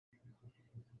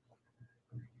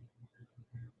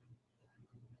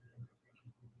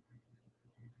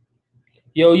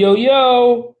Yo, yo,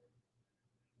 yo.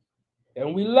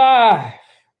 And we live.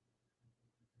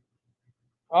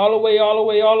 All the way, all the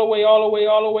way, all the way, all the way,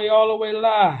 all the way, all the way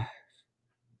live.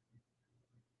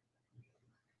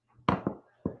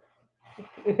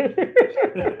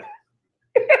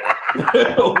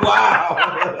 Wow.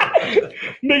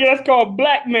 Nigga, that's called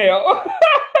blackmail.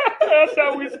 That's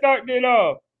how we start it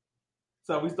off.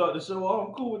 So we start the show off.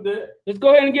 I'm cool with that. Let's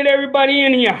go ahead and get everybody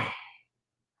in here.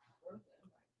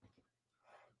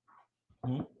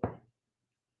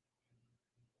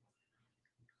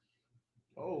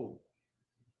 Oh.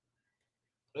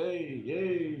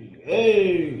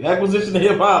 Hey. Acquisition of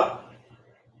hip hop.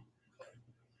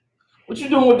 What you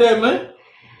doing with that, man?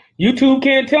 YouTube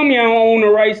can't tell me I don't own the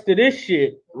rights to this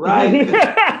shit. Right.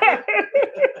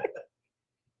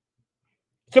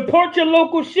 Support your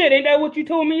local shit. Ain't that what you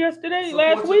told me yesterday,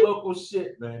 last week? Support your local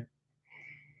shit, man.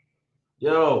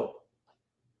 Yo.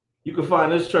 You can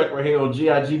find this track right here on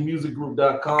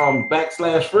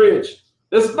gigmusicgroup.com/fridge.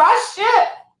 This is my shit.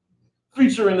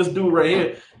 Featuring this dude right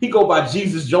here. He go by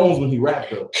Jesus Jones when he rap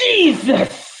though.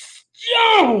 Jesus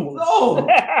Jones! Oh.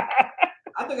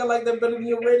 I think I like that better than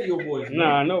your radio voice. Man.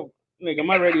 Nah, no. Nigga,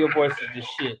 my radio voice is the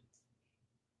shit.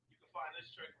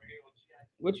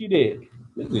 What you did?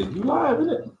 Nigga, you live,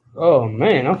 isn't it? Oh,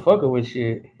 man, I'm fucking with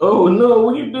shit. Oh, no,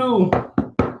 what you do?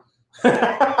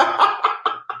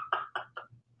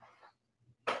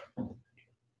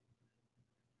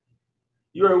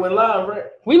 You already went live, right?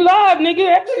 We live,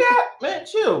 nigga. Man,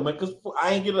 chill, man, because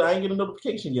I ain't get a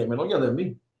notification yet, man. Don't yell at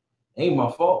me. Ain't my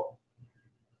fault.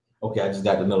 Okay, I just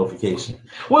got the notification.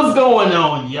 What's going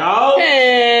on, y'all?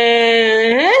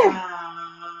 I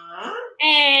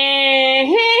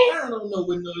don't know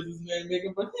what noise this man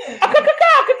making, but he's gonna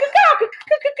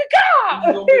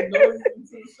make noises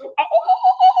into the show.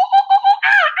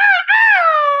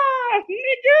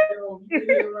 Yo, you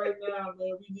here right now,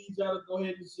 man. We need y'all to go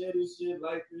ahead and share this shit,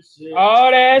 like this shit. All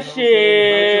that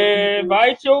You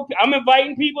know shit. I'm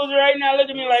inviting people right now. Look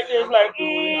at me like this, like,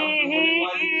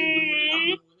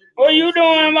 what you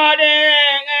doing about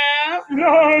that? You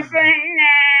know what I'm saying?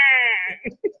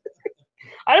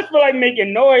 I just feel like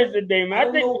making noise today, man. I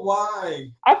don't know why.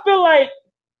 I feel like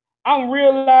I'm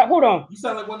real loud. Hold on. You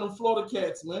sound like one of them Florida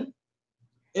cats, man.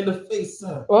 In the face,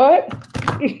 sir. What?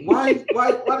 Why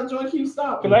the joint keep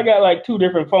stopping? Because I got like two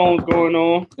different phones going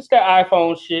on. It's that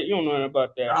iPhone shit. You don't know nothing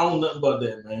about that. I don't know nothing about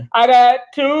that, man. I got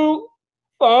two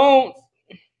phones.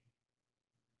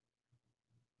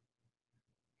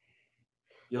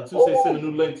 Yo, Tuesday send a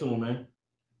new link to him, man.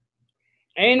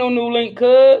 Ain't no new link,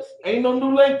 cuz. Ain't no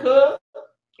new link, cuz.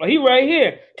 Oh, he right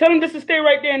here. Tell him just to stay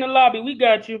right there in the lobby. We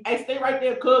got you. Hey, stay right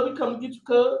there, cuz. We come to get you,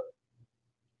 cuz.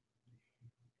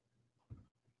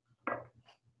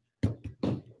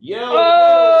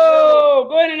 Yo.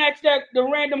 Go ahead and ask that the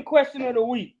random question of the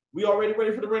week. We already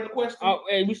ready for the random question?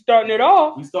 Hey, we starting it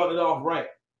off. We started off right.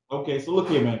 Okay, so look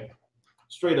here, man.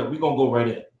 Straight up, we gonna go right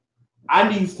in. I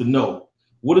need to know,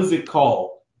 what is it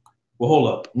called? Well, hold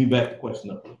up. Let me back the question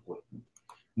up real quick.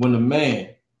 When a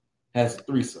man has a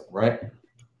threesome, right?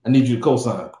 I need you to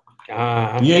co-sign.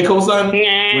 You ain't co-signing?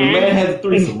 When a man has a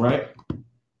threesome, right?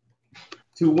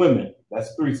 Two women,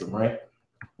 that's a threesome, right?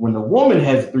 When a woman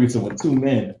has a threesome with two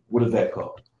men, what is that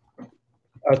called?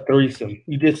 A threesome.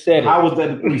 You just said it. How was that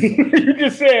a threesome? You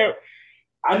just said.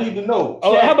 I need to know.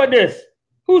 Oh, Chat. how about this?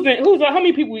 How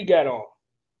many people we got on?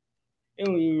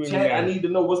 Chat, I need to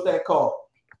know what's that called.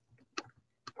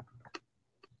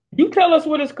 You tell us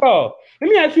what it's called.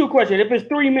 Let me ask you a question. If it's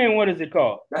three men, what is it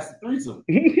called? That's a threesome.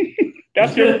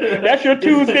 That's your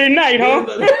Tuesday night, huh?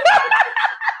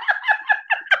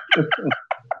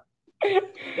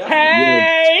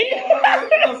 Hey!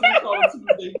 That's what we call a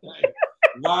Tuesday night.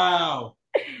 Wow.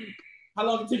 How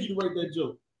long did it take you to write that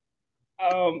joke?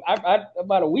 I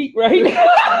about a week, right?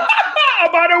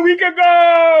 About a week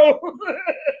ago.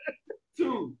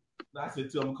 Two. I said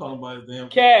two. I'm gonna call him by his damn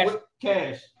Cash.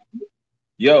 Cash.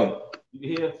 Yo.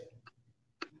 You hear?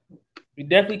 We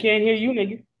definitely can't hear you,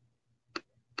 nigga.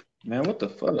 Man, what the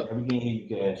fuck? We can't hear you,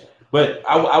 Cash. But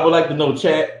I would like to know,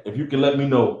 chat, if you can let me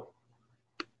know.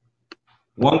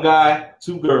 One guy,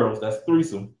 two girls, that's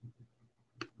threesome.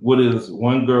 What is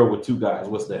one girl with two guys?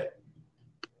 What's that?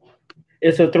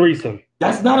 It's a threesome.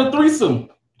 That's not a threesome.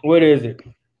 What is it?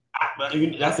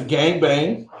 That's a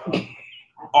gangbang.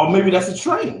 Or maybe that's a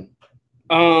train.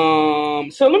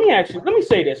 So let me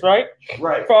say this, right?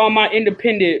 Right. For all my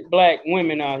independent black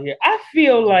women out here, I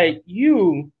feel like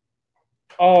you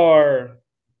are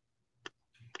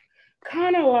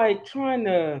kind of like trying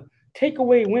to take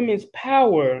away women's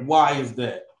power. Why is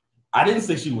that? I didn't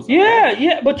say she was.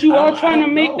 Yeah, but you are trying to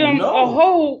make them a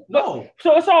whole. No.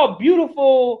 So it's all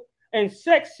beautiful and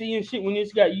sexy and shit when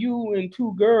it's got you and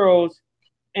two girls,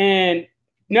 and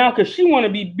now because she want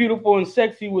to be beautiful and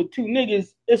sexy with two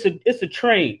niggas, it's a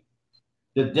train.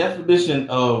 The definition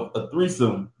of a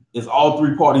threesome is all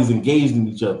three parties engaged in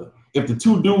each other. If the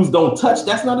two dudes don't touch,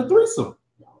 that's not a threesome.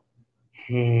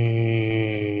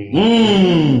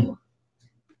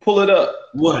 Pull it up.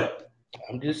 What?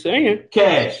 I'm just saying.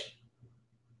 Cash.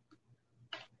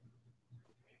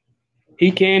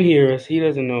 He can't hear us. He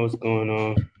doesn't know what's going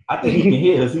on. I think he can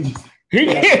hear us. He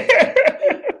can't.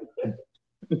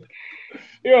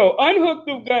 Yo, unhook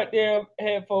them goddamn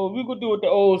headphones. We gonna do it the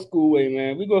old school way,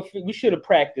 man. We should have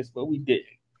practiced, but we didn't.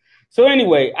 So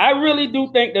anyway, I really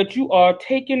do think that you are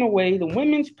taking away the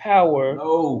women's power.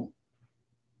 No.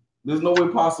 There's no way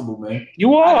possible, man.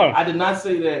 You are. I did not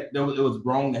say that it was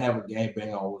wrong to have a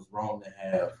gangbang or it was wrong to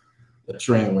have a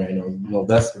train ran. You know,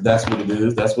 that's what it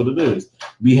is. That's what it is.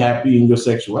 Be happy in your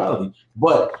sexuality.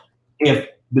 But if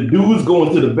the dudes go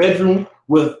into the bedroom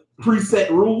with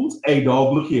preset rules, hey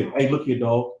dog, look here. Hey, look here,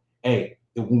 dog. Hey,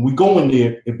 when we go in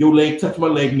there, if your leg touch my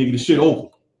leg, nigga, the shit over.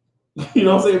 You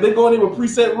know what I'm saying? If they go in there with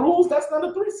preset rules, that's not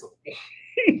a threesome.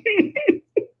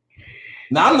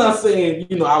 Now I'm not saying,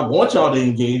 you know, I want y'all to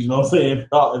engage, you know what I'm saying?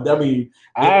 I mean,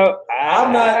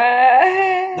 I'm not,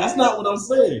 that's not what I'm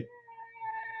saying.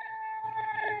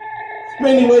 But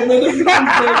anyway, man, this is just a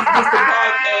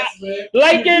podcast, man.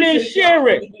 Like it and share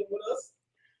it.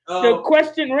 The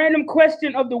random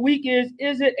question of the week is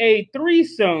it a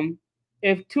threesome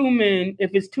if it's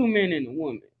two men and a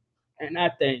woman? And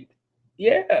I think,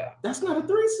 yeah. That's not a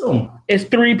threesome. It's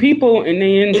three people and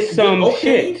they in some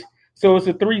shit. So it's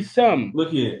a threesome. Look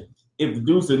here. If the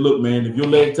dude said, look, man, if your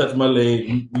leg touch my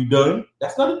leg, we done.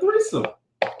 That's not a threesome.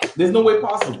 There's no way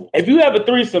possible. If you have a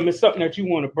threesome, it's something that you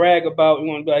want to brag about. You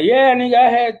want to be like, yeah, nigga, I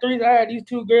had these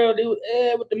two girls. They was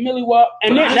with the Millie Walk.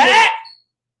 And then that.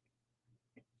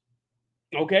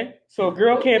 Okay. So a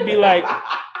girl can't be like,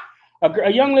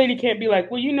 a young lady can't be like,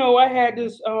 well, you know, I had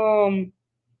this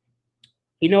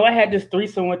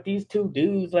threesome with these two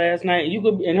dudes last night. You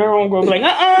could, and her own girl be like,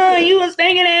 you a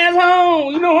stinking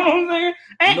asshole. You know what I'm saying?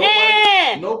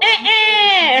 Nobody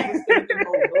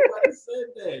said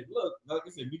that. Look, like I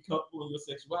said, be comfortable in your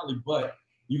sexuality, but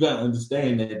you gotta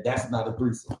understand that that's not a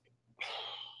threesome.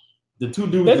 The two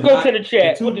dudes. Let's go to the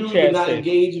chat. The two dudes are not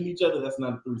engaged in each other. That's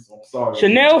not a threesome. I'm sorry.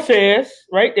 Chanel says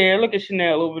right there. Look at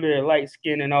Chanel over there, light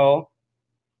skin and all.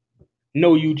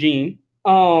 No, Eugene.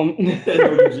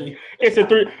 It's a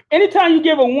three. Anytime you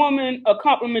give a woman a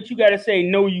compliment, you gotta say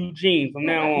no, Eugene from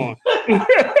now on.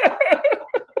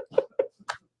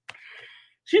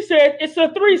 She said it's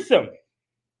a threesome.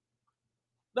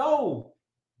 No.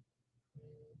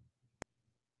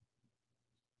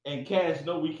 And Cash,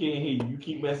 no, we can't hear you. You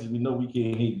keep messaging me, no, we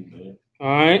can't hear you, man. All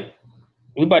right.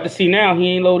 We about to see now. He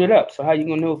ain't loaded up. So how you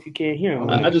gonna know if you can't hear him?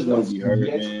 I just want to be heard,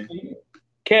 man.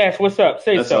 Cash, what's up?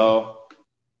 Say That's something. All.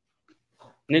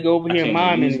 Nigga over here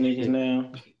miming niggas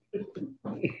now.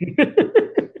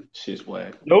 Shit's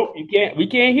whack. Nope, you can't. We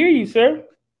can't hear you, sir.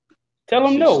 Tell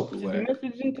him no.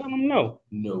 Message and tell him no.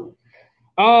 No.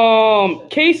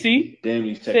 Casey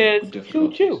says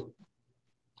choo.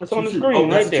 It's on the screen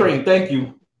right there. Train. Thank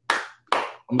you.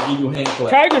 I'm gonna give you a hand clap.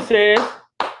 Tiger says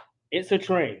it's a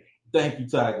train. Thank you,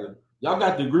 Tiger. Y'all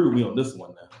got to agree with me on this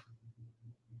one now.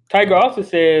 Tiger also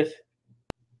says,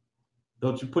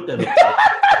 don't you put that up.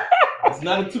 It's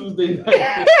not a Tuesday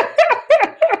night.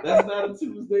 That's not a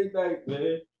Tuesday night,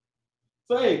 man.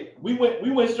 So hey, we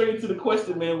went straight into the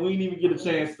question, man. We didn't even get a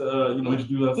chance to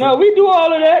introduce ourselves. No, we do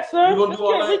all of that, sir.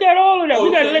 We got all of that.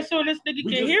 We gotta make sure this nigga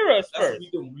can hear us first.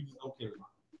 Okay.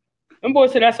 Them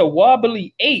boys said that's a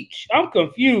wobbly H. I'm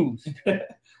confused.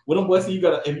 Well, them boys say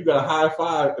if you got a high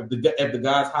five, if the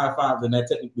guy's high five, then that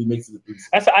technically makes it a threesome.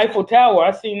 That's the Eiffel Tower.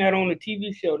 I seen that on the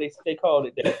TV show. They called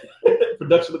it that.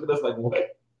 Production look at us like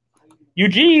what?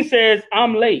 Eugene says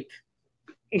I'm late.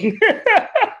 Eugene,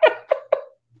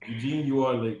 you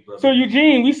are late, brother. So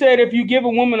Eugene, we said if you give a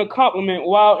woman a compliment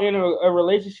while in a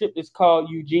relationship, it's called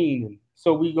Eugene.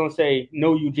 So we gonna say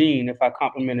no Eugene if I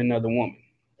compliment another woman.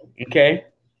 Okay.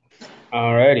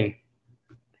 Alrighty.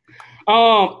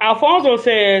 Alfonso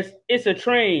says it's a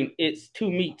train. It's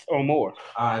 2 meats or more.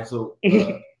 All right. So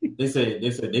they said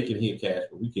they can hear Cash,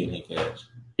 but we can't hear Cash.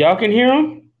 Y'all can hear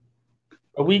him,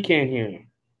 or we can't hear him.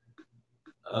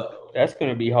 That's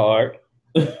gonna be hard.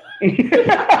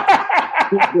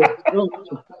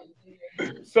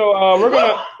 So we're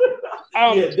gonna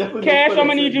Cash, I'm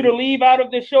gonna need you to leave out of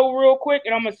the show real quick,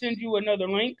 and I'm gonna send you another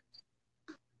link.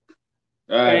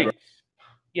 All right. Thanks.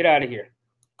 Get out of here.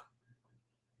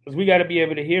 Because we got to be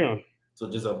able to hear him. So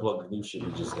just unplug the new shit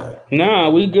we just got. Nah,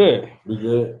 we good. We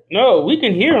good? No, we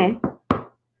can hear him.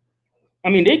 I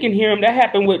mean, they can hear him. That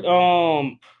happened with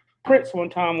Prince one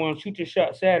time on Shoot Your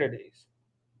Shot Saturdays.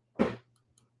 So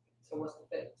what's the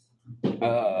fix?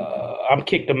 I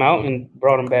kicked him out and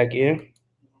brought him back in.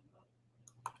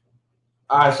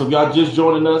 All right, so if y'all just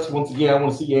joining us, once again, I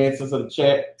want to see your answers in the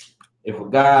chat. If a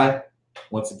guy,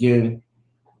 once again,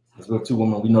 is with two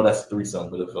women, we know that's a threesome.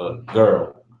 But if a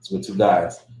girl is with two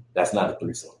guys, that's not a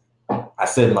threesome. I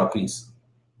said my piece.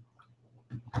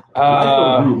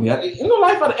 Agree with me.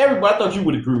 Life out of everybody. I thought you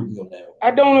would agree with me on that.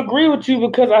 I don't agree with you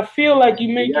because I feel like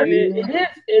you making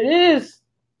it is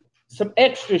some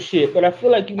extra shit, but I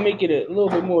feel like you make it a little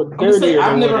bit more dirty.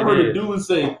 I've never heard a dude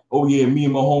say, "Oh yeah, me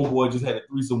and my homeboy just had a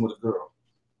threesome with a girl."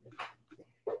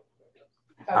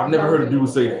 I've never heard a dude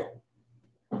say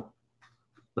that,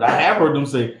 but I have heard them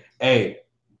say, "Hey,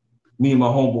 me and my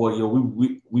homeboy,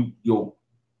 we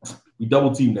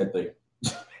double team that thing."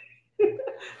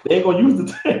 They ain't gonna use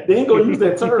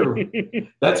that term.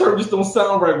 That term just don't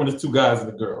sound right when it's two guys and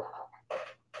a girl.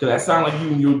 Cause that sound like you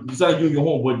and your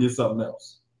homeboy did something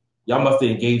else. Y'all must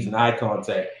have engaged in eye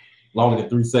contact longer than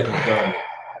 3 seconds ago.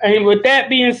 And with that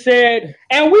being said,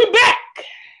 and we back.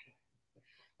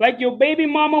 Like your baby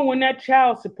mama when that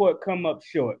child support come up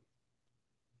short.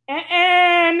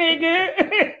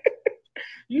 Nigga.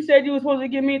 You said you were supposed to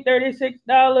give me $36,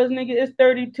 nigga. It's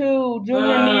 $32.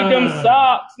 Junior need them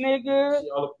socks, nigga.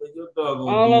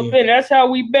 All up in. That's how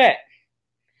we back.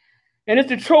 And it's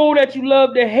the troll that you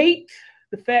love to hate.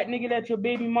 The fat nigga that your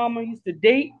baby mama used to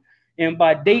date. And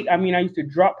by date, I mean I used to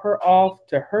drop her off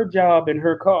to her job in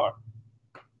her car.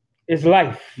 It's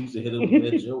life. You used to hit her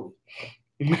with that joke.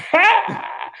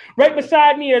 Right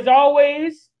beside me, as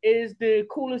always, is the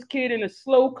coolest kid in the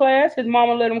slow class. His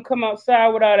mama let him come outside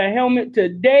without a helmet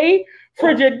today.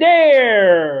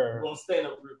 Frigidaire. We're gonna stand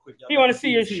up real quick. You want to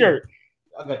see his shirt?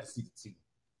 I got to see the T.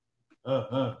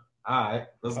 All right,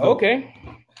 let's go. Okay.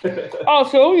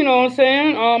 Also, you know what I'm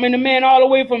saying? And the man all the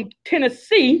way from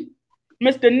Tennessee,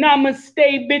 Mr.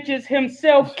 Namaste Bitches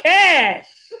himself, Cash.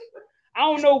 I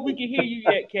don't know if we can hear you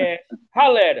yet, Cash.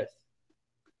 Holla at us.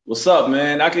 What's up,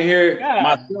 man? I can hear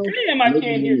myself. Damn, I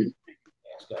can't hear you.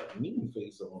 Got a mean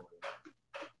face on.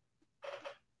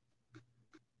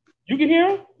 You can hear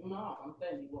him? No, I'm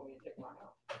saying you want me to take mine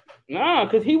out. Nah,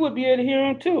 because he would be able to hear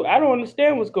him too. I don't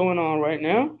understand what's going on right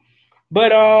now.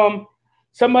 But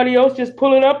somebody else just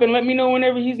pull it up and let me know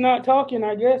whenever he's not talking.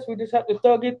 I guess we just have to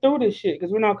thug it through this shit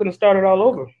because we're not going to start it all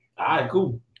over. All right,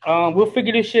 cool. We'll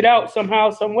figure this shit out somehow,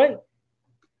 some way.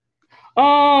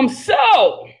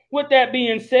 So with that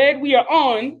being said, we are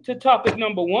on to topic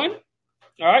number 1.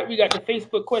 All right, we got the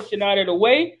Facebook question out of the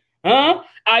way.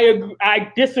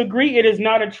 I disagree. It is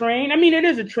not a train. I mean, it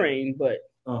is a train, but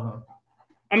I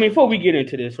mean, before we get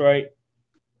into this, right?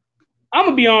 I'm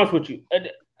gonna be honest with you.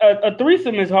 A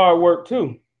threesome is hard work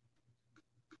too.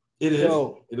 It is.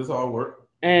 It is hard work.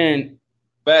 And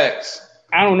facts.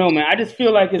 I don't know, man. I just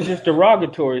feel like it's just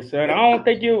derogatory, son. I don't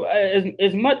think you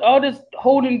as much all this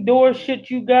holding door shit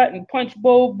you got in Punch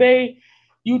Bowl Bay.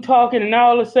 You talking, and now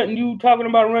all of a sudden you talking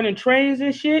about running trains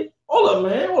and shit? Hold up,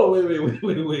 man. Oh, wait. I'm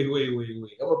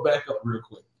gonna back up real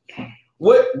quick.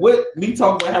 What me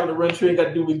talking about having to run train got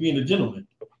to do with being a gentleman?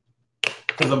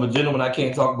 Because I'm a gentleman, I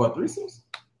can't talk about threesomes.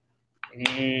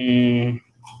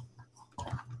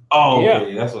 Oh, yeah.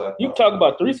 Okay, that's what I thought. You can talk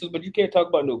about threesomes, but you can't talk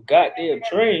about no goddamn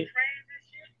train.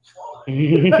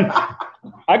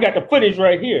 I got the footage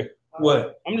right here.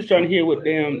 What? I'm just trying to hear what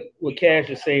Cash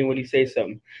is saying when he says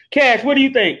something. Cash, what do you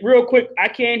think? Real quick, I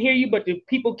can't hear you, but the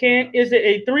people can. Is it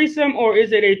a threesome or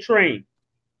is it a train?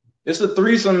 It's a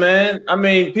threesome, man. I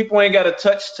mean, people ain't got to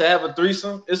touch to have a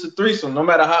threesome. It's a threesome. No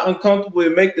matter how uncomfortable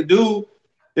it make the dude,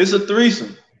 it's a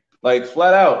threesome. Like,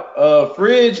 flat out.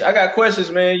 Fridge, I got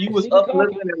questions, man. You was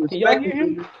uplifting and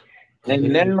respecting,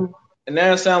 and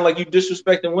now it sounds like you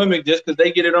disrespecting women just because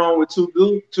they get it on with two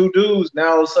dudes.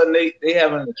 Now all of a sudden they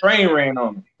having a train ran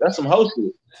on them. That's some hoe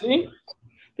shit. See?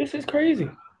 This is crazy.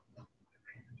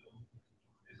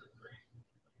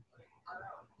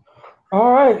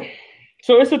 All right.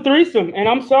 So it's a threesome. And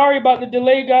I'm sorry about the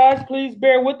delay, guys. Please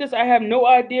bear with us. I have no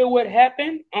idea what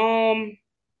happened.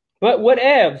 But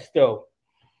whatevs, though.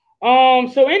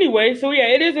 So anyway, yeah,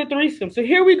 it is a threesome. So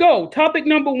here we go. Topic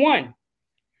number 1.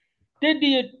 Did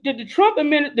the Trump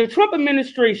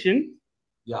administration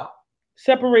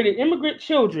separated immigrant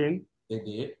children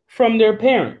from their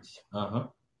parents?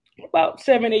 About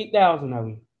 8,000 of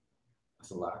them. That's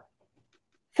a lot.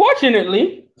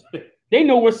 Fortunately, they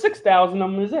know where 6,000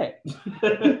 of them is at.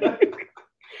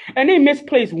 And they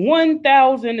misplaced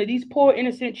 1,000 of these poor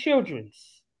innocent children.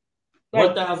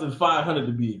 1,500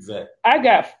 to be exact. I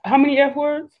got how many F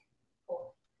words?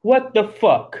 What the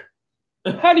fuck?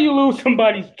 How do you lose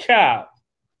somebody's child?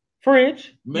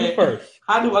 Fridge, man, you first.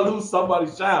 How do I lose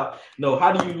somebody's child? No,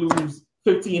 how do you lose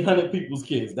 1,500 people's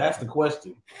kids? That's the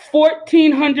question.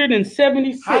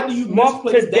 1,476. How do you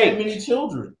misplace that many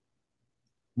children?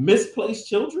 Misplaced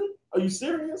children? Are you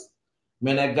serious?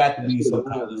 Man, that got to be some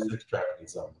kind of sex trafficking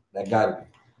something. That got to be.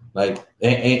 Like,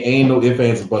 ain't no ifs,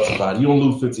 ands, or buts about it. You don't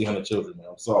lose 1,500 children, man.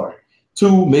 I'm sorry.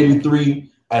 2, maybe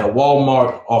 3 at a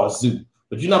Walmart or a zoo.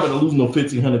 But you're not going to lose no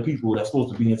 1,500 people that's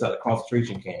supposed to be inside a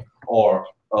concentration camp or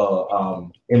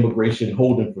immigration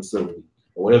holding facility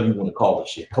or whatever you want to call it.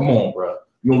 Shit, come on, bro.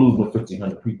 You don't lose no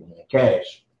 1,500 people, man.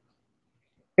 Cash.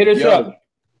 Hit us up.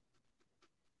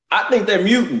 I think they're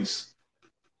mutants.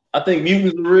 I think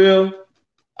mutants are real.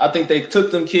 I think they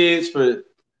took them kids for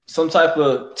some type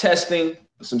of testing,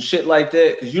 some shit like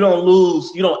that. Because you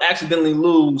don't accidentally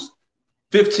lose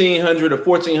 1,500 or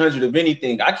 1,400 of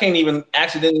anything. I can't even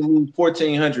accidentally lose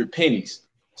 1,400 pennies.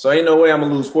 So ain't no way I'm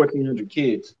gonna lose 1,400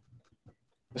 kids.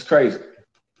 It's crazy.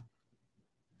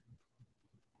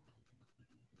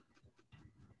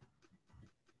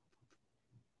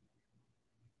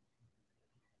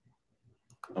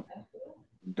 I'm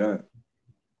done.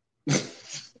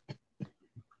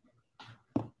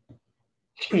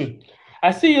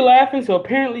 I see you laughing, so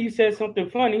apparently you said something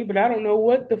funny, but I don't know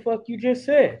what the fuck you just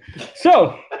said.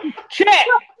 So, chat.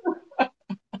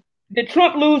 Did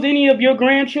Trump lose any of your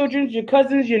grandchildren, your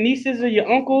cousins, your nieces, or your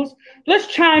uncles? Let's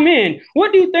chime in.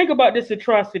 What do you think about this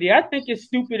atrocity? I think it's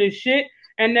stupid as shit,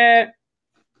 and that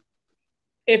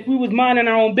if we was minding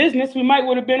our own business, we might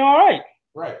would have been all right.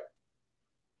 Right.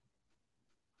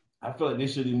 I feel like they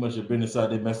shouldn't even much have been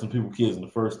inside there messing people's kids in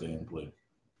the first damn place.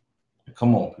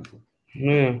 Come on, people.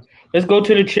 Yeah. Let's go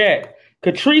to the chat.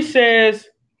 Catrice says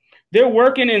they're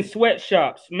working in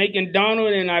sweatshops, making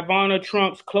Donald and Ivana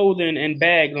Trump's clothing and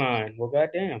bag line. Well,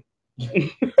 goddamn.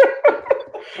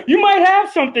 You might have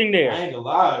something there. I ain't gonna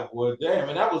lie. Well, damn,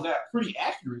 and that was pretty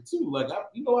accurate too. Like,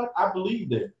 you know what? I believe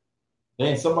that.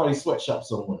 Damn, somebody's sweatshop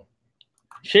somewhere.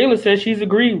 Shayla says she's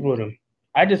agreed with him.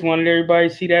 I just wanted everybody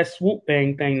to see that swoop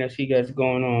bang thing that she got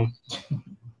going on.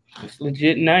 It's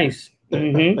legit nice.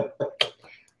 Mm-hmm.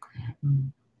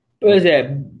 What is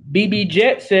that? BB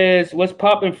Jet says, "What's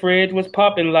poppin', Fridge? What's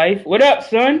poppin', life? What up,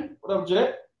 son? What up,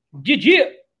 Jet?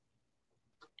 Jit.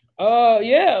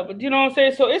 Yeah, but you know what I'm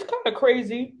saying? So it's kind of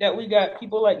crazy that we got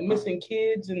people like missing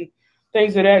kids and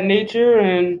things of that nature.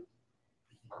 And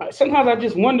sometimes I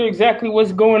just wonder exactly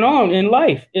what's going on in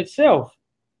life itself.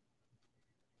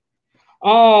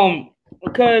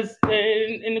 Because,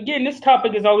 and again, this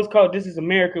topic is always called This is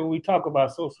America, where we talk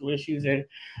about social issues. And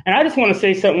I just want to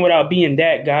say something without being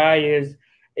that guy is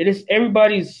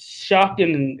everybody's shocked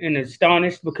and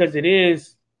astonished because it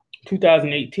is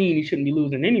 2018. You shouldn't be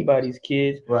losing anybody's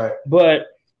kids. Right. But,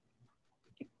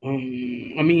 I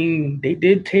mean, they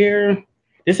did tear.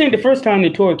 This ain't the first time they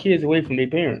tore kids away from their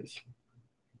parents.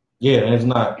 Yeah, and it's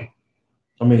not.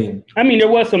 I mean, there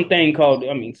was something called,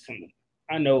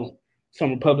 I know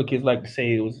some Republicans like to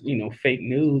say it was, fake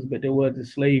news, but there was a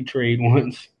slave trade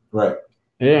once. Right.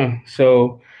 Yeah.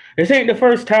 So this ain't the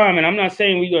first time, and I'm not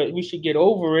saying we should get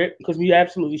over it because we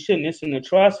absolutely shouldn't. It's an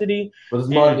atrocity. But it's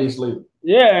modern day slavery.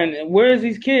 Yeah, and where's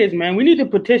these kids, man? We need to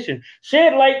petition.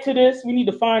 Shed light to this. We need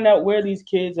to find out where these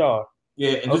kids are.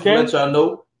 Yeah, and just to let y'all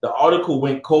know, the article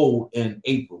went cold in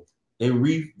April. They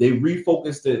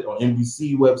refocused it on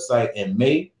NBC website in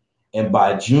May. And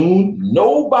by June,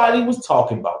 nobody was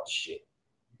talking about the shit.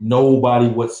 Nobody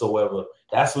whatsoever.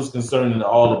 That's what's concerning to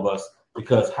all of us,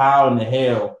 because how in the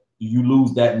hell do you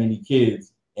lose that many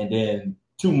kids and then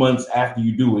 2 months after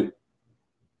you do it,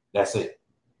 that's it?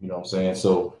 You know what I'm saying?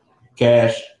 So,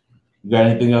 Cash, you got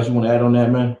anything else you want to add on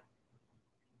that, man?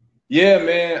 Yeah,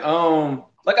 man.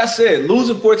 Like I said,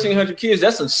 losing 1,400 kids,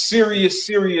 that's a serious,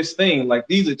 serious thing. Like,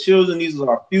 these are children. These are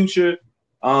our future.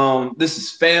 This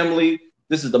is family.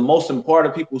 This is the most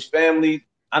important people's family.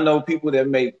 I know people that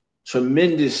make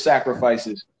tremendous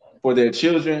sacrifices for their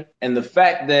children. And the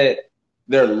fact that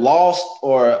they're lost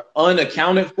or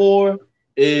unaccounted for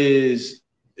is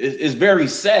very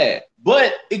sad.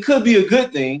 But it could be a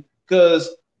good thing,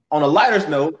 because on a lighter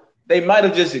note, they might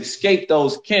have just escaped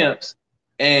those camps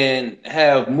and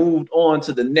have moved on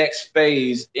to the next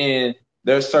phase in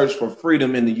their search for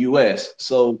freedom in the U.S.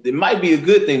 So it might be a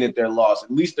good thing that they're lost.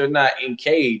 At least they're not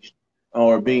encaged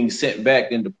or being sent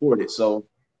back and deported. So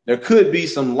there could be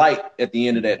some light at the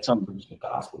end of that tunnel.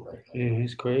 Yeah,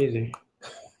 it's crazy.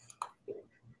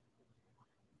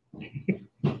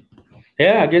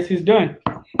 Yeah, I guess he's done.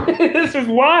 This is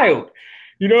wild.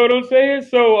 You know what I'm saying?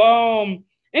 So,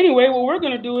 anyway, what we're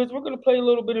going to do is we're going to play a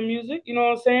little bit of music. You know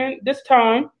what I'm saying? This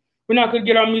time, we're not going to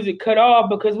get our music cut off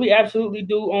because we absolutely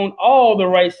do own all the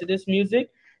rights to this music.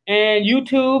 And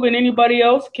YouTube and anybody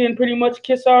else can pretty much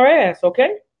kiss our ass,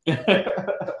 okay?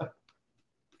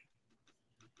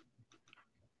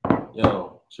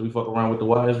 Yo, should we fuck around with the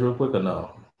wires real quick or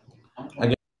no?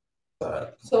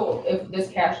 So if this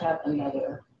Cash App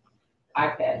another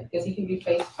iPad, because he can be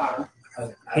FaceTime.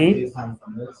 I FaceTime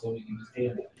from this, so we can just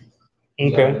hear it.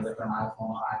 Okay. Like an iPhone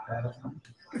or iPad or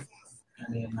something.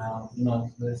 And then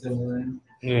let's say we're in.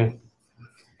 Yeah.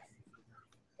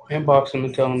 Inbox him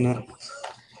and tell him that.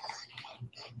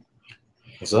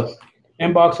 What's up?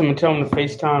 Inbox him and tell him to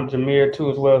FaceTime Jameer too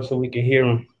as well so we can hear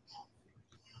him.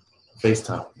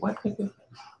 FaceTime. What?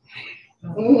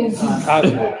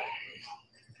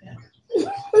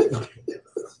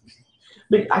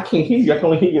 I can't hear you. I can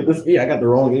only hear you this ear. I got the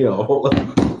wrong ear. Hold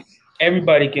on.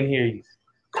 Everybody can hear you.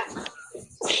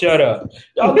 Shut up.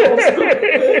 Y'all They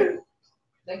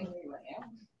can hear you right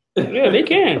now. Yeah, they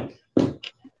can.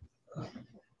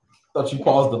 Thought you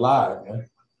paused the live, man.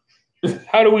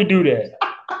 How do we do that?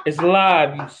 It's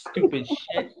live, you stupid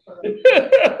shit.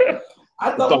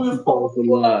 I thought we was paused the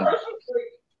live.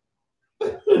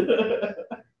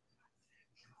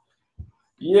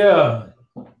 Yeah.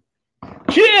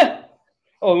 Yeah.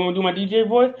 Oh, you want to do my DJ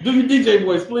voice? Do your DJ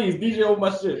voice, please. DJ over my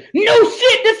shit. No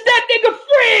shit, this that nigga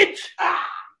Fridge.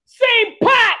 Same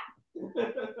pot.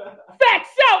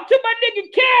 Facts out to my nigga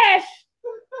Cash.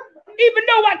 Even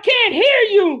though I can't hear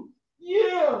you.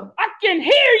 Yeah. I can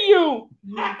hear you.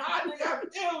 I think I can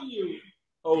tell you.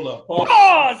 Hold up.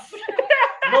 Pause.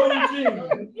 No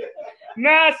Eugene.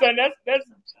 Nah, son, that's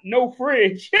no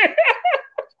Fridge.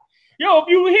 Yo, if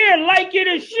you hear, like it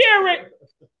and share it.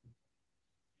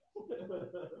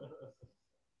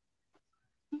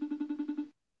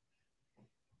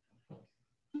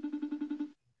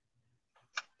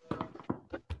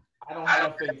 I don't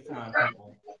have FaceTime,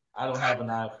 people. I don't have an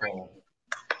iPhone.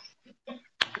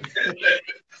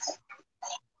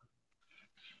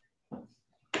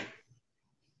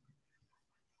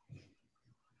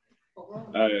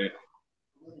 All right.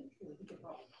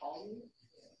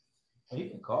 He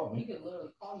can call He me. could literally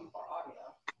call you for audio.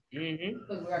 Mm-hmm.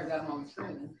 Because we already got him on the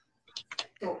screen.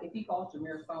 So if he calls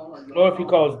Jameer's phone Or if he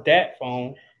calls that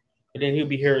phone, then he'll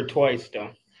be heard twice,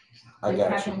 though. I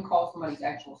got have you. him call somebody's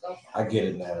actual cell phone. I get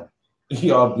it now.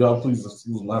 Y'all please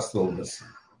excuse my slowness.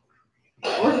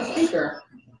 Where's the speaker?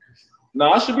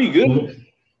 No, I should be good.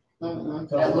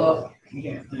 That look.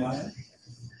 Yeah.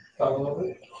 Talk a little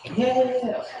bit.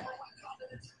 Yeah.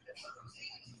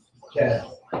 Yeah.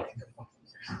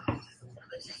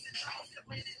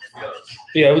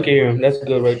 Yeah, we can hear him. That's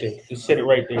good right there. Just set it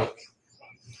right there.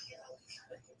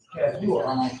 Yeah, you were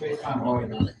on FaceTime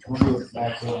already. We'll do it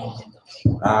back. All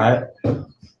right.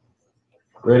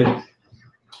 Ready?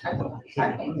 I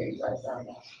can't hear you guys right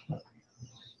now.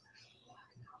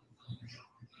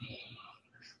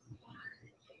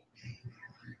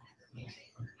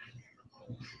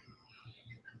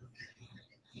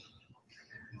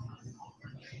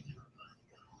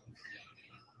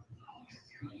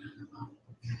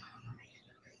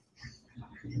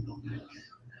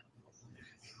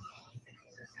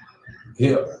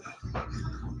 Yeah.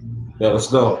 Yeah, let's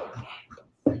go.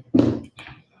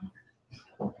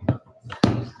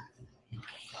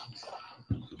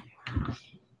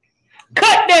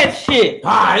 Cut that shit.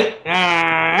 All right.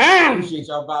 Uh-huh. Appreciate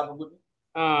y'all vibing with me.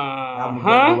 I'm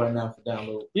gonna go right now for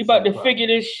download. We about to figure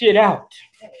this shit out.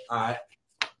 All right.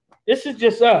 This is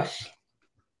just us.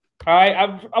 All right.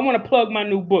 I want to plug my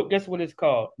new book. Guess what it's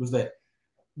called? What's that?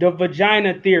 The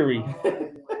Vagina Theory.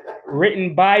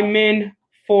 Written by men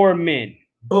for men.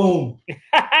 Boom.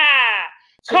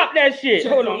 Cop that shit.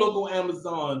 Check Hold your on. logo on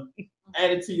Amazon.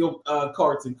 Add it to your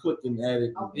carts and click and add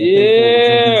it.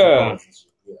 Yeah.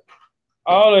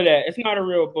 All of that. It's not a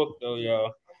real book though,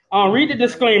 y'all. Read the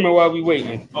disclaimer while we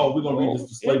waiting. Oh, we're gonna read this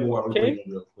disclaimer while we're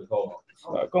waiting real quick. Hold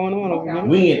on. What's going on over here?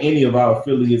 We and any of our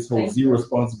affiliates hold zero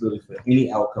responsibility for any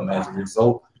outcome as a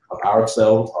result of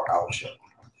ourselves or our show.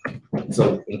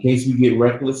 So, in case we get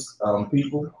reckless,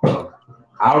 people,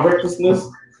 our recklessness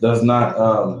does not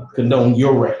condone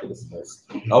your recklessness.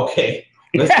 Okay,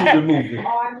 let's keep it moving.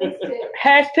 Oh, I missed it.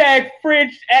 Hashtag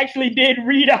Fridge actually did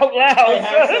read out loud. Hey,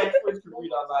 hashtag Fridge can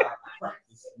read out loud.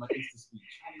 Practice my speech.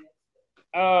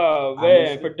 Oh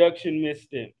man, production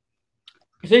missed it.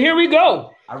 So here we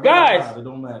go, guys. It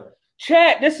don't matter.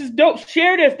 Chat, this is dope.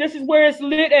 Share this. This is where it's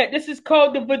lit at. This is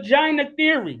called the Vagina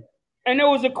Theory. And there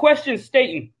was a question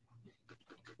stating,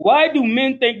 why do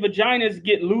men think vaginas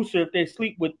get looser if they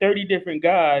sleep with 30 different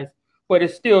guys, but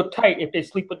it's still tight if they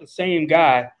sleep with the same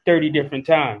guy 30 different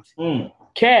times?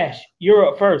 Cash, you're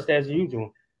up first as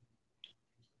usual.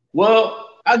 Well,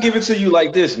 I'll give it to you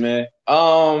like this, man.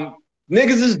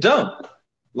 Niggas is dumb.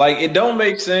 Like, it don't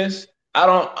make sense. I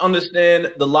don't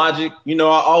understand the logic. You know,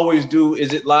 I always do.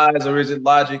 Is it lies or is it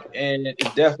logic? And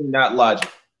it's definitely not logic.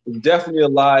 It's definitely a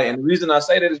lie. And the reason I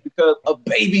say that is because a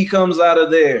baby comes out of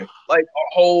there, like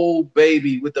a whole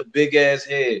baby with a big ass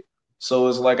head. So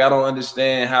it's like, I don't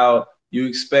understand how you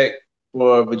expect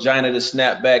for a vagina to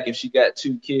snap back if she got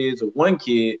 2 kids or 1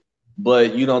 kid,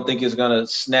 but you don't think it's going to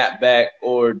snap back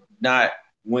or not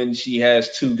when she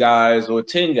has 2 guys or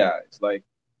 10 guys. Like,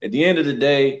 at the end of the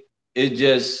day, it's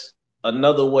just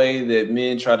another way that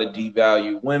men try to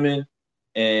devalue women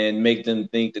and make them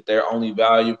think that they're only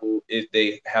valuable if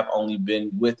they have only been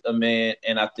with a man.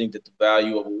 And I think that the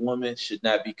value of a woman should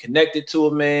not be connected to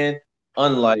a man,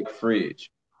 unlike Fridge.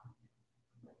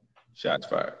 Shots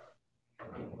fired.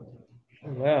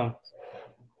 Wow.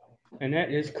 And that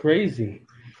is crazy.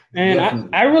 And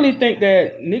I really think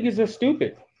that niggas are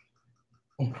stupid.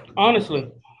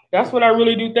 Honestly. That's what I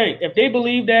really do think. If they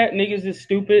believe that niggas is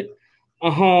stupid,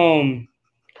 how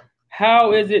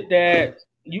is it that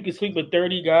you can sleep with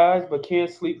 30 guys but can't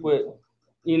sleep with,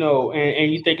 you know,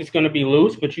 and you think it's going to be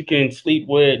loose, but you can sleep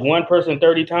with one person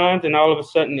 30 times and all of a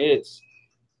sudden it's,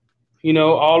 you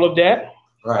know, all of that?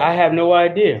 Right. I have no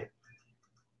idea.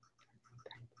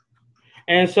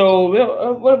 And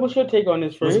so, what's your take on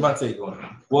this, Fred? What's my take on it?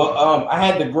 Well, I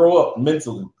had to grow up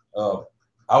mentally.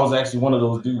 I was actually one of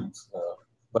those dudes.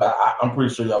 But I'm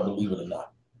pretty sure y'all believe it or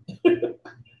not.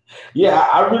 Yeah,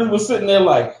 I really was sitting there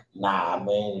like, nah,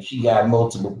 man, if she got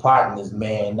multiple partners,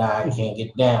 man, nah, I can't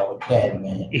get down with that,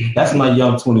 man. That's my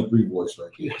young 23 voice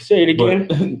right here. Say it again.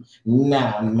 But,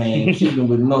 nah, man, keeping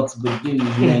with multiple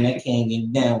dudes, man, I can't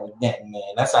get down with that,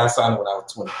 man. That's how I sounded when I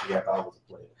was 23. I thought I was a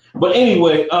player. But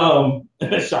anyway,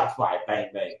 shots fired, bang,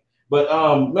 bang. But,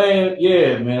 man,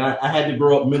 yeah, man, I had to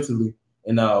grow up mentally.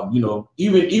 And, you know,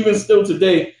 even still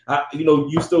today,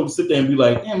 you still sit there and be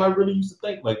like, damn, I really used to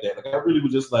think like that. Like, I really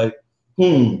was just like,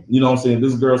 you know what I'm saying?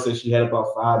 This girl said she had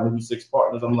about 5, maybe 6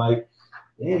 partners. I'm like,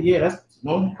 yeah, that's, you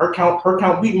know, her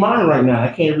count beat mine right now.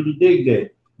 I can't really dig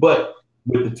that. But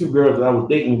with the 2 girls that I was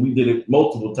dating, we did it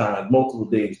multiple times, multiple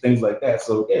days, things like that.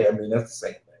 So, yeah, I mean, that's the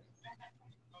same thing.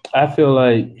 I feel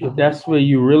like if that's what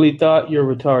you really thought, you're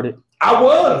retarded. I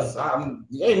was.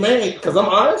 Hey, man, because I'm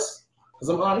honest. Because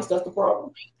I'm honest, that's the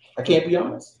problem. I can't be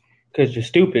honest. Because you're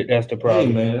stupid, that's the problem.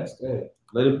 Hey, man, that's good.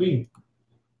 Let it be.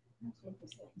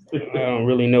 I don't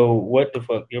really know what the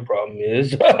fuck your problem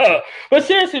is. But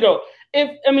seriously, though,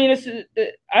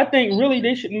 I think really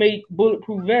they should make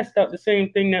bulletproof vests out the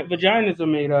same thing that vaginas are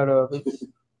made out of.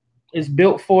 It's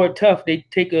built for it tough. They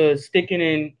take a sticking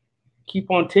and keep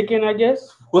on ticking, I guess.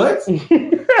 What?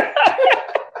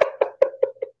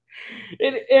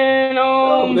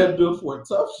 That built for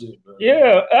tough shit, bro.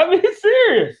 Yeah, I mean, it's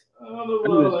serious.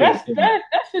 That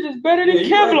shit is better than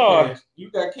Kevlar.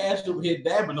 You got Cash over here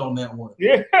dabbing on that one.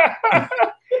 Yeah.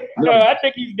 No, I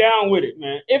think he's down with it,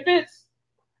 man. If it's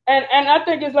and I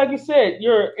think it's like you said,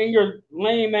 your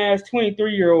lame ass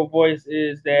 23-year-old voice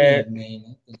is that. Yeah, man,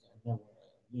 I think I know.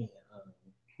 Yeah,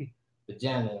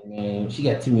 vagina, man. She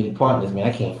got too many partners, man.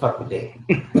 I can't fuck with that.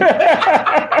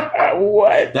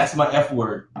 What? That's my F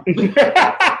word.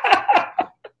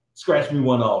 Scratch me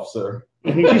one off, sir.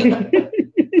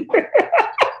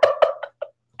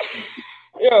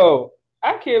 Yo,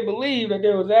 I can't believe that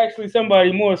there was actually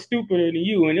somebody more stupider than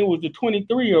you, and it was the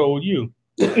 23-year-old you.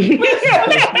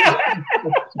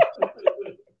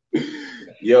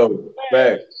 Yo,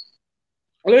 facts.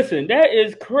 Listen, that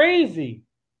is crazy.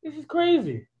 This is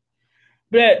crazy.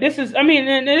 But this is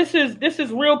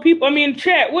real people. I mean,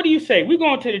 chat, what do you say? We're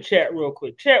going to the chat real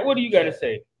quick. Chat, what do you got to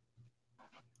say?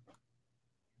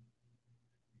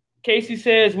 Casey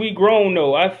says, we grown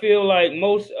though. I feel like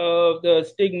most of the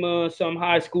stigma, some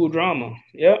high school drama.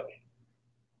 Yep.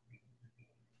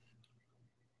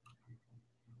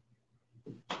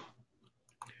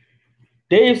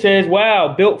 Dave says,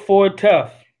 wow, built for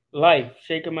tough life.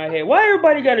 Shaking my head. Why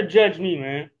everybody got to judge me,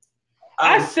 man?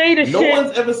 I say the shit. No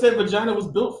one's ever said vagina was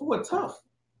built for tough.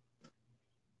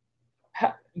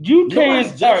 You can.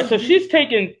 All right, so she's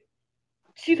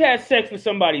had sex with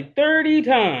somebody 30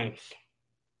 times.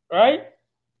 Right?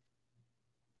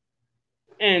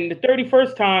 And the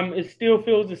 31st time, it still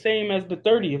feels the same as the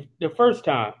first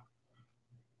time.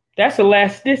 That's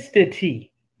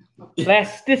elasticity.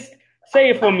 Say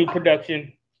it for me,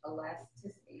 production.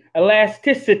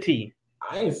 Elasticity.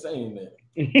 I ain't saying that.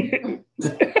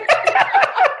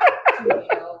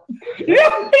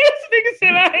 No, this nigga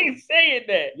said I ain't saying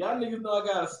that. Y'all niggas know I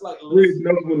got a slight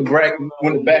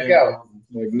when to back out.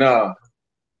 Like, nah.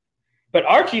 But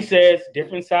Archie says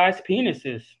different size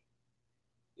penises.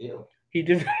 Ew. He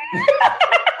just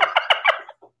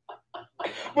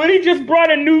But he just brought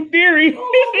a new theory. And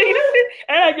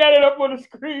I got it up on the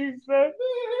screen, son.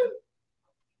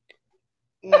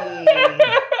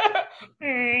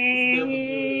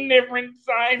 Different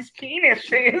size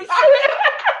penises.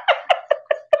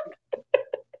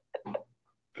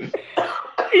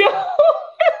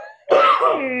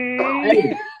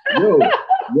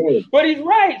 But he's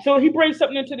right. So he brings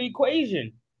something into the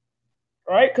equation,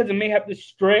 right? Because it may have to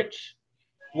stretch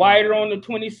wider on the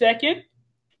 22nd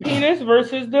penis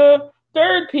versus the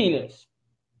third penis.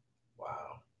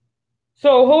 Wow.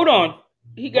 So hold on.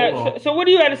 So what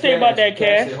do you got to say about that,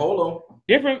 Cash? Hold on.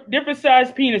 Different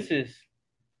size penises.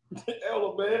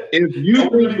 Hell, man. If you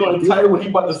really going to title what he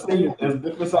about to say as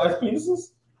different size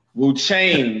penises, will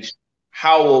change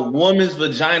how a woman's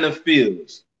vagina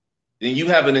feels, then you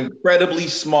have an incredibly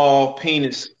small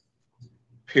penis.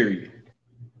 Period.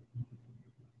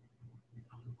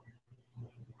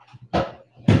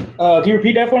 Can you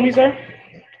repeat that for me, sir?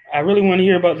 I really want to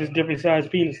hear about this different size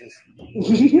penises.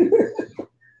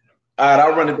 All right,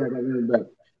 I'll run it back.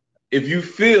 If you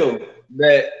feel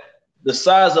that the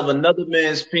size of another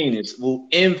man's penis will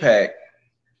impact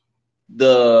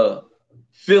the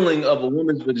feeling of a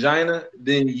woman's vagina,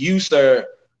 then you, sir,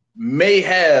 may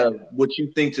have what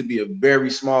you think to be a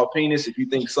very small penis if you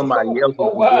think somebody else.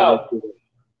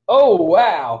 Oh,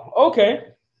 wow. Okay.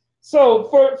 So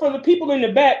for the people in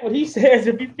the back, what he says,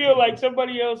 if you feel like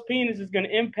somebody else's penis is going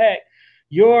to impact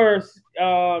yours,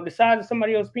 the size of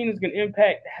somebody else's penis is going to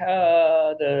impact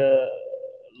the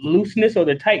looseness or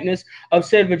the tightness of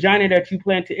said vagina that you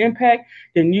plan to impact,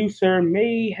 then you, sir,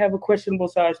 may have a questionable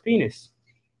size penis.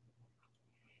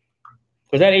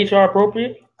 Was that HR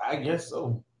appropriate? I guess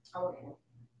so.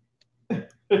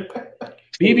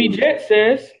 BB Jet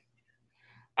says,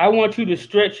 I want you to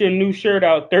stretch your new shirt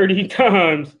out 30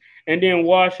 times and then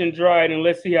wash and dry it, and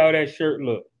let's see how that shirt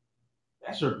look.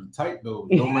 That shirt be tight, though.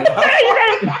 No matter how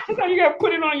you got to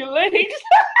put it on your legs.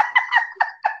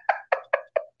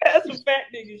 That's some fat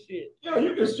nigga shit. Yo,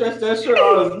 you can stretch that shirt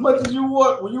out as much as you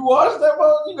want. When you wash that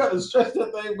mother, you got to stretch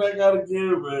that thing back out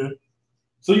again, man.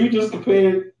 So you just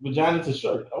compared vagina to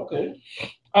shirt. Okay.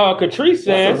 Catrice says.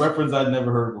 That's a reference I'd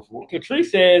never heard before.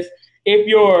 Catrice says, if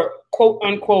your quote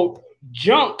unquote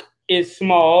junk is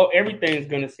small, everything's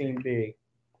going to seem big.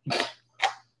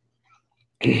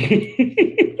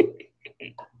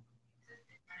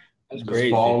 That's crazy.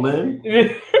 Just fall in?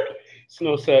 It's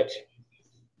no such.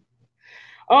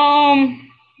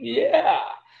 Yeah.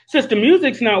 Since the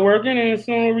music's not working and there's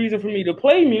no reason for me to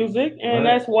play music, and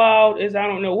that's wild as I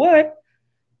don't know what.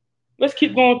 Let's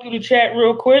keep going through the chat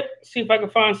real quick. See if I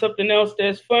can find something else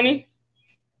that's funny.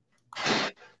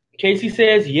 Casey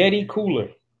says Yeti cooler.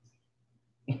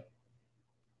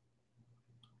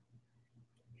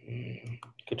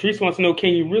 Catrice wants to know, can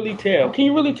you really tell? Can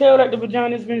you really tell that the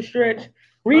vagina's been stretched?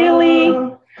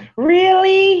 Really?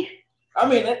 Really? I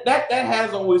mean, that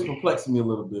has always perplexed me a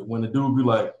little bit when the dude be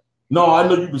like, no, I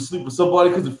know you can sleep with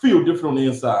somebody because it feels different on the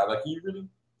inside. Like, can you really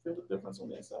feel the difference on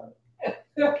the inside?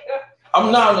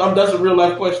 That's a real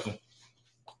life question.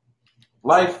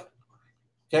 Life,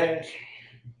 cash.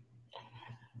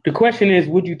 The question is,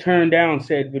 would you turn down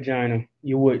said vagina?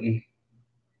 You wouldn't.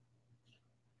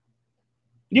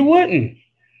 You wouldn't.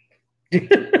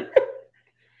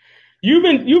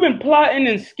 You've been plotting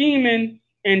and scheming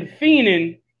and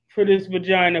fiending for this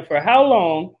vagina for how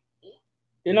long?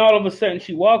 Then all of a sudden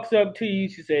she walks up to you.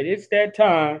 She said, it's that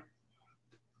time.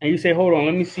 And you say, hold on,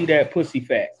 let me see that pussy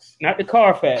facts. Not the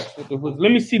car facts.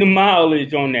 Let me see the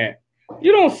mileage on that.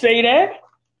 You don't say that.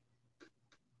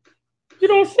 You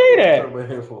don't say that.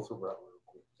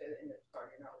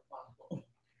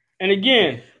 And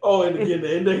again.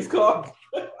 The index card.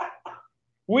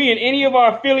 We and any of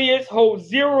our affiliates hold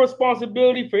zero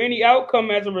responsibility for any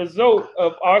outcome as a result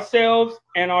of ourselves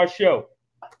and our show.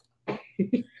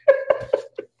 We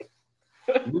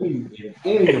and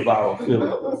any of our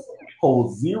affiliates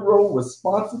hold zero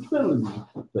responsibility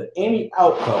for any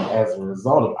outcome as a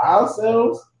result of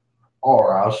ourselves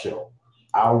or our show.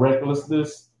 Our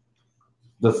recklessness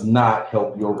does not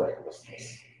help your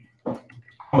recklessness. I'm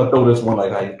gonna throw this one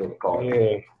like how you throw the call.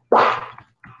 Yeah.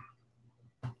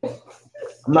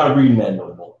 I'm not reading that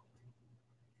no more.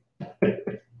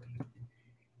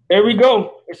 There we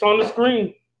go. It's on the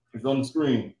screen. It's on the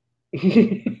screen.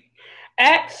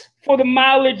 Ask for the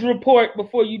mileage report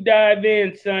before you dive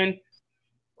in, son.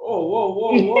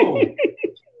 Whoa.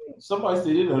 Somebody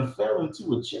said they done fell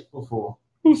into a chick before.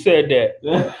 Who said that?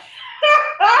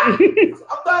 I'm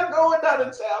not going down the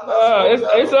chat.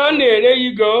 It's on there. There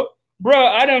you go.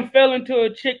 Bruh, I done fell into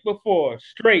a chick before.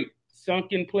 Straight.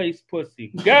 Sunk in place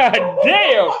pussy. God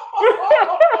damn.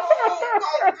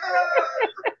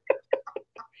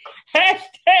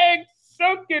 Hashtag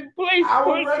sunken place.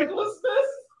 Our recklessness.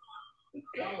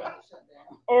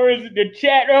 Or is it the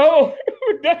chat? Oh,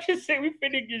 Duchess said we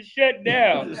finna get shut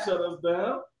down. Just shut us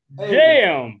down. Hey.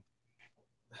 Damn.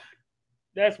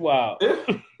 That's wild.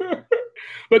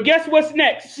 But guess what's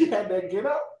next? She had that get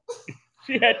up.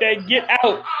 She had that get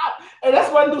out. Hey,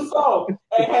 that's my new song.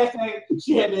 Hey, hashtag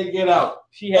she had that get out.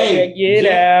 She had that get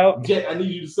out. Jet, I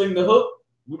need you to sing the hook.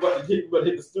 We about to hit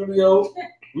the studio.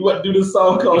 We about to do this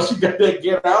song called She Got That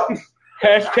Get Out.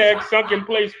 Hashtag sunken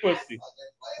place pussy.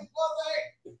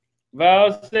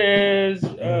 Val says,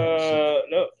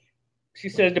 no. She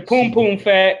says the poom poom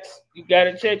facts. You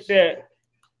gotta check that.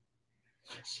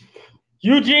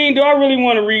 Eugene, do I really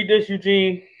want to read this,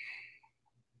 Eugene?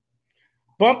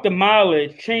 Bump the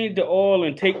mileage, change the oil,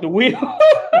 and take the wheel.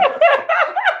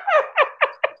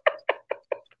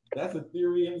 That's a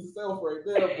theory in itself right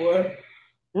there, boy.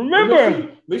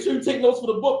 Remember, make sure you take notes for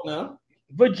the book now.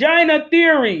 Vagina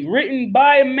Theory, written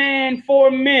by a man for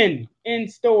men, in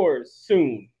stores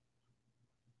soon.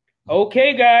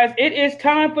 Okay, guys, it is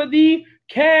time for the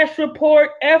Cash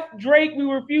Report. F. Drake, we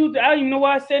refuse. I don't even know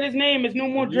why I said his name. It's no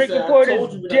more Drake Report.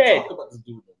 Is dead.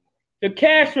 The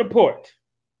Cash Report.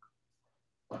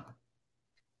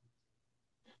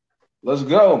 Let's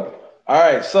go. All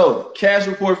right, so Cash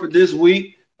Report for this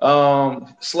week /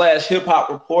 hip hop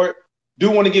report.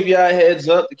 Do want to give you a heads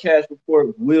up. The Cash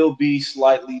Report will be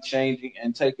slightly changing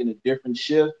and taking a different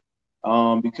shift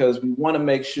because we want to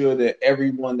make sure that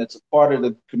everyone that's a part of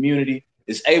the community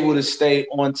is able to stay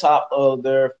on top of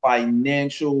their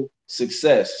financial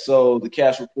success. So the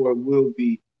Cash Report will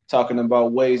be talking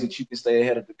about ways that you can stay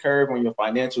ahead of the curve on your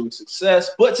financial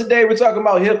success. But today we're talking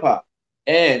about hip hop.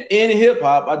 And in hip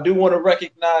hop, I do want to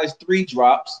recognize 3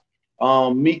 drops.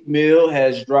 Meek Mill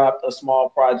has dropped a small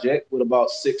project with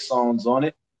about 6 songs on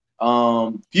it.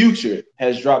 Future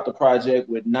has dropped a project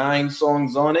with 9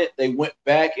 songs on it. They went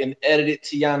back and edited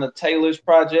Tiana Taylor's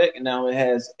project, and now it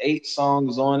has 8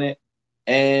 songs on it.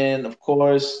 And of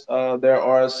course, there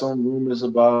are some rumors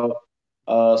about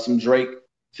some Drake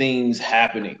things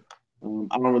happening.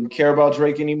 I don't really care about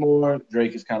Drake anymore.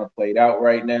 Drake is kind of played out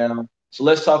right now. So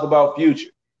let's talk about Future.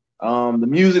 The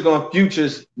music on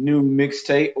Future's new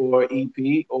mixtape or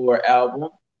EP or album,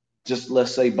 just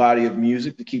let's say body of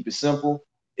music to keep it simple,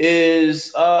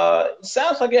 is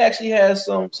sounds like it actually has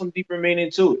some deeper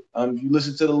meaning to it. If you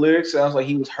listen to the lyrics, it sounds like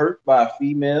he was hurt by a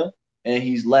female and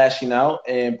he's lashing out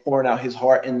and pouring out his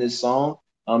heart in this song,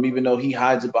 even though he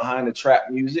hides it behind the trap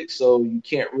music, so you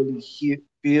can't really hear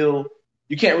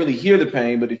the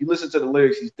pain. But if you listen to the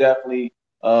lyrics, he's definitely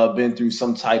been through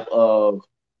some type of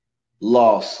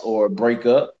loss or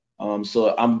breakup.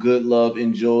 So I'm good, love,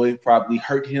 enjoy probably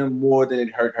hurt him more than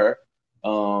it hurt her.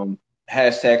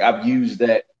 Hashtag, I've used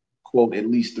that quote at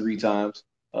least 3 times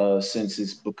since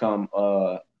it's become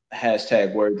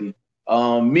hashtag worthy.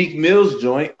 Meek Mill's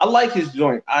joint, I like his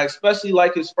joint. I especially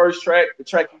like his first track, the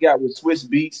track he got with Swiss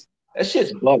Beats. That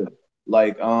shit's butter.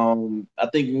 Like, I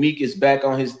think Meek is back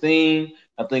on his theme.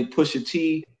 I think Pusha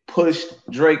T pushed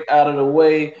Drake out of the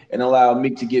way and allowed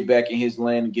Meek to get back in his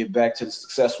lane and get back to the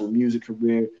successful music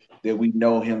career that we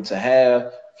know him to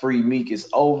have. Free Meek is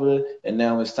over, and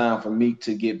now it's time for Meek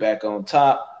to get back on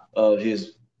top of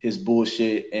his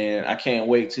bullshit. And I can't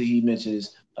wait till he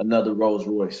mentions another Rolls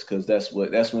Royce, because that's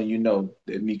when you know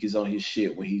that Meek is on his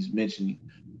shit, when he's mentioning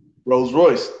Rolls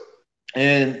Royce.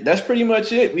 And that's pretty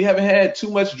much it. We haven't had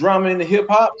too much drama in the hip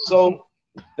hop, so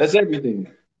that's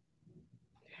everything.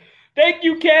 Thank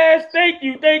you, Cash. Thank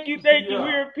you.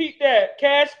 We repeat that.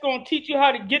 Cash is going to teach you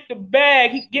how to get the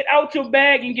bag. Get out your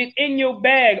bag and get in your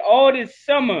bag all this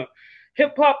summer.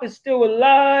 Hip-hop is still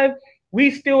alive. We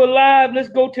still alive. Let's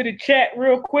go to the chat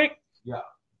real quick. Yeah.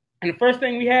 And the first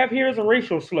thing we have here is a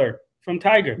racial slur from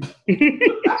Tiger.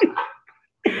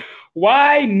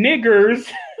 Why niggers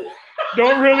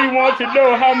don't really want to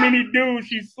know how many dudes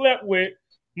she slept with.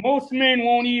 Most men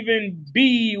won't even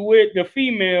be with the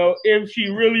female if she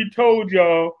really told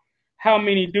y'all how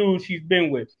many dudes she's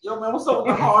been with. Yo, man, what's up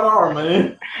with the hard R,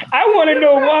 man? I want to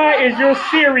know, why is your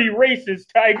Siri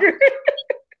racist, Tiger?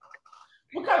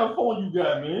 What kind of phone you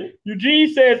got, man?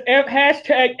 Eugene says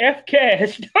hashtag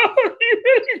FCash.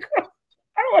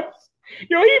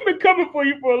 Yo, he been coming for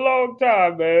you for a long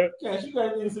time, man. Cash, you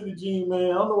got into the Gene,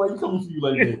 man. I don't know why you coming for you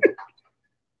like that.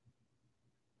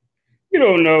 You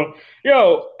don't know.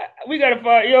 Yo, we gotta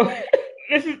find. Yo,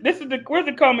 this is where's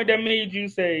the comment that made you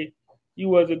say you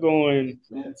wasn't going?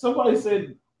 Man, somebody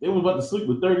said they was about to sleep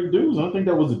with 30 dudes. I don't think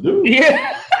that was a dude.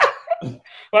 Yeah.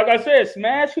 Like I said,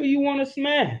 smash who you want to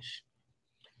smash.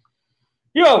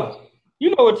 Yo, You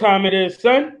know what time it is,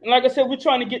 son. And like I said, we're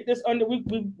trying to get this under.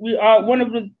 We are what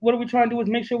are we trying to do is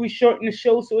make sure we shorten the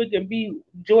show so it can be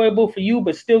enjoyable for you,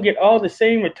 but still get all the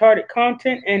same retarded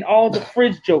content and all the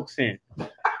fridge jokes in.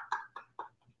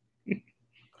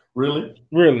 Really?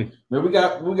 Man, we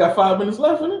got 5 minutes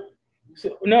left in it.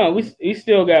 So, no, we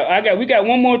still got. We got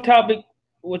one more topic,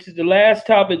 which is the last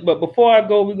topic. But before I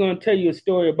go, we're gonna tell you a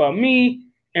story about me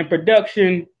and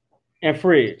production and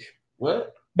fridge.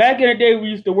 What? Back in the day, we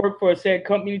used to work for a said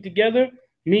company together.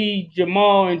 Me,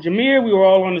 Jamal, and Jameer, we were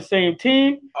all on the same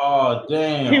team. Oh,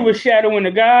 damn. He was shadowing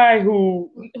a guy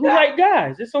who liked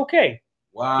guys. It's okay.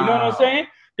 Wow. You know what I'm saying?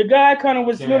 The guy kind of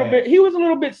was a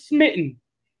little bit smitten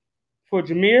for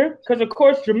Jameer because, of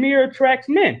course, Jameer attracts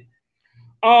men.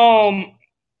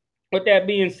 With that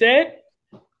being said,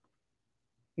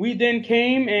 we then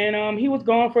came and he was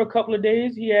gone for a couple of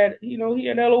days. He had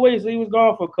LOA, so he was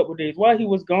gone for a couple of days. While he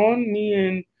was gone, me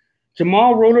and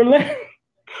Jamal wrote a letter.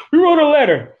 We wrote a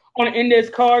letter on an index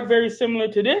card very similar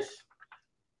to this.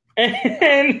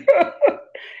 And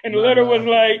the letter was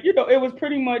like, it was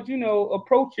pretty much,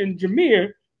 approaching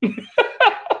Jameer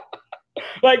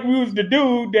like we was the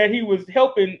dude that he was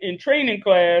helping in training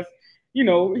class. He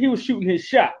was shooting his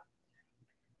shot.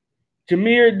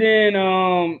 Jameer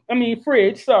then,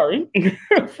 Fridge, sorry.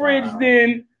 Fridge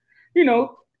then,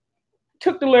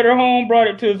 took the letter home, brought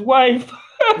it to his wife.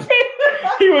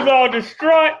 He was all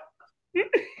distraught.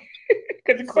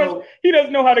 Because, of course, he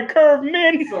doesn't know how to curve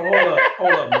men. So,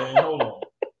 hold up, man. Hold on.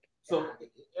 So,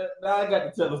 now I got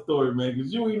to tell the story, man,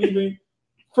 because you ain't even,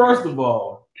 first of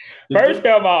all. The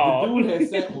dude had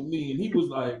sat with me, and he was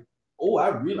like, oh,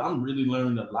 I'm really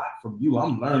learning a lot from you.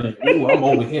 I'm learning. Oh, I'm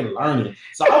over here learning.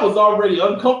 So I was already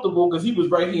uncomfortable because he was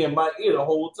right here in my ear the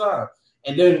whole time.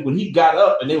 And then when he got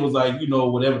up and it was like,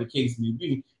 whatever the case may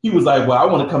be, he was like, well, I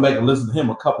want to come back and listen to him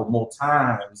a couple more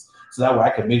times so that way I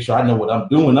can make sure I know what I'm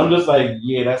doing. I'm just like,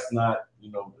 yeah, that's not,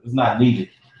 it's not needed.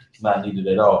 It's not needed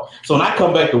at all. So when I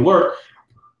come back to work,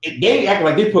 they act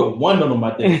like they put one note on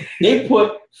my desk. They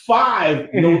put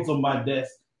 5 notes on my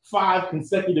desk. 5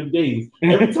 consecutive days.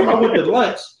 Every time I went to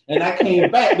lunch and I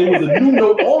came back, there was a new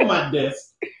note on my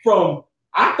desk from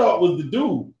I thought was the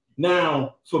dude.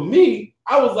 Now, for me,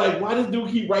 I was like, why does dude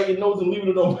keep writing notes and leaving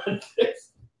it on my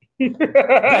desk? This dude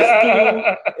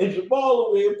and Jamal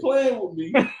over here playing with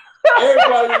me.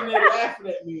 Everybody in there laughing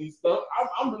at me and stuff.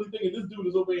 I'm really thinking this dude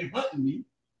is over here hunting me.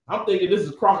 I'm thinking this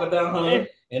is Crocodile Hunter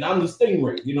and I'm the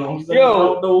Stingray. You know what I'm saying? I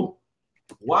don't know.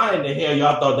 Why in the hell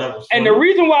y'all thought that was funny? And the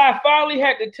reason why I finally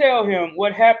had to tell him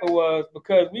what happened was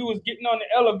because we was getting on the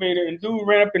elevator and dude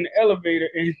ran up in the elevator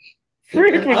and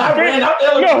Fridge was straight.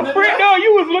 No,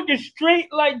 you was looking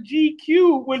straight like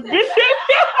GQ with Bishop.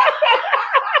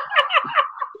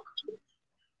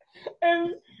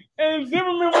 and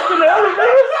Zimmerman was in the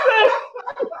elevator.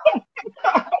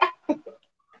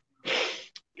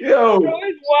 Yo,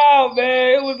 it's wild,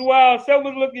 man. It was wild.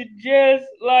 Someone looking just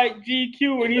like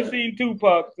GQ when he seen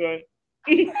Tupac, son.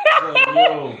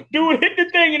 Dude hit the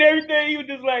thing and everything. He was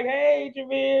just like, "Hey,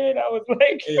 Jameer." I was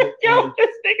like, "Yo,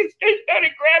 this nigga straight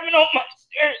started grabbing on my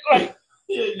shirt." Like,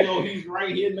 he's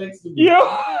right here next to me.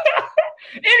 Yo.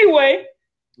 Anyway,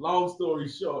 long story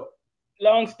short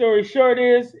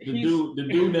is the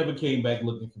dude never came back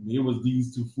looking for me. It was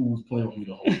these 2 fools playing with me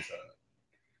the whole time.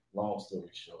 Long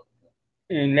story short.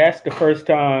 And that's the first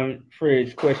time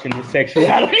Fridge questioned his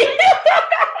sexuality.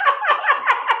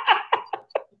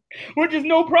 Which is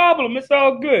no problem. It's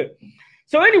all good.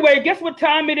 So anyway, guess what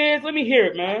time it is? Let me hear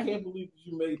it, man. I can't believe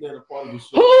you made that a part of the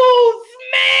show. Whose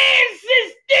man's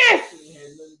is this? It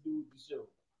had nothing to do with the show.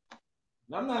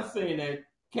 Now, I'm not saying that.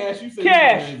 Cash, you say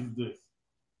Cash. Whose man's is this?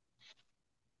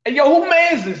 Hey, yo, who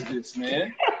man's is this,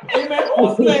 man? Hey, man,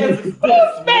 whose man's is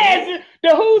this?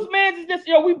 Whose man's is this?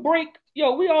 We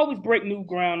always break new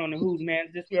ground on the whose man's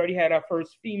is this. We already had our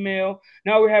first female.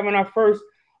 Now we're having our first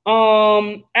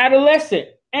adolescent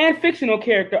and fictional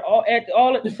character all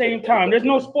at the same time. There's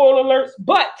no spoiler alerts,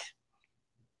 but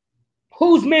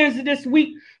whose man's is this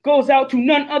week goes out to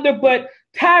none other but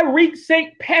Tyreek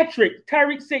St. Patrick.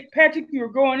 Tyreek St. Patrick, you're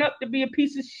growing up to be a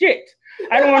piece of shit.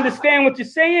 I don't understand what you're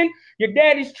saying. Your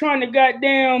daddy's trying to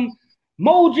goddamn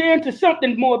mold you into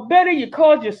something more better. You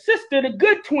caused your sister, the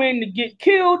good twin, to get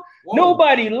killed. Whoa.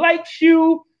 Nobody likes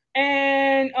you,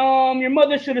 and your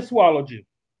mother should have swallowed you.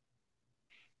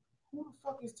 Who the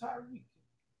fuck is Tyreek?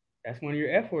 That's one of your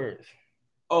F words.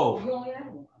 Oh.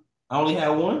 I only had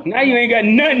one? Now you ain't got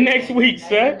nothing next week,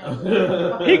 son.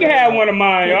 He can have one of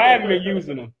mine. I haven't been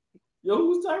using them. Yo,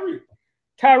 who's Tyreek?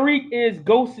 Tyreek is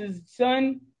Ghost's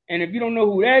son, and if you don't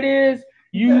know who that is,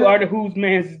 you are the whose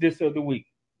man's is this of the week.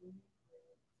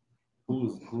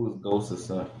 Who's Ghost's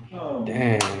son? Oh.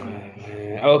 Damn,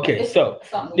 man. Okay, so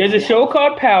there's a show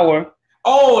called Power.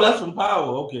 Oh, that's from Power.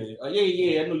 Okay.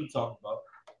 Yeah. I know you talking about.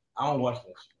 I don't watch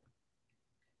that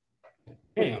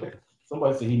shit. Damn.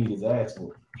 Somebody said he need his ass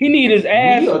whooped. He need his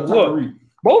ass whooped.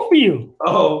 Both of you.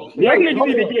 Oh, y'all niggas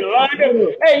need to get lined up.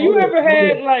 Hey, you ever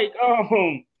had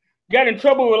got in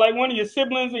trouble with like one of your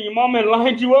siblings and your mama had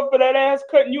lined you up for that ass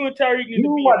cutting? You and Tyreek need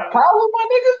to be. What, Power, my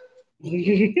nigga? I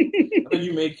think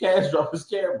you made Cash drop his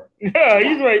camera. Yeah,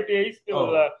 he's right there. He's still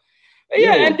alive.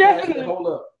 Yeah, and definitely. Hold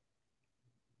up.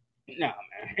 Nah, man.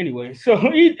 Anyway, so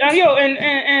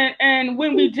and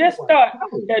when we just thought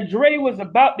that Dre was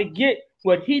about to get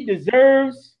what he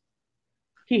deserves,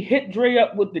 he hit Dre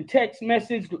up with the text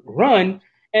message "run,"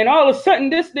 and all of a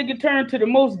sudden this nigga turned to the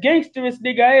most gangsterous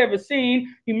nigga I ever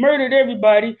seen. He murdered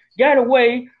everybody, got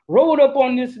away, rolled up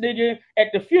on this nigga at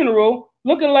the funeral,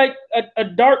 looking like a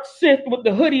dark Sith with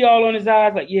the hoodie all on his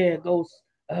eyes, like, yeah, Ghost.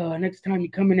 Next time you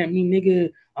coming at me,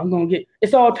 nigga, I'm gonna get.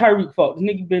 It's all Tyreek fault. This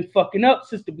nigga been fucking up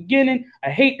since the beginning. I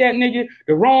hate that nigga.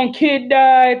 The wrong kid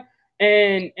died,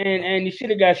 and he should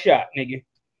have got shot, nigga.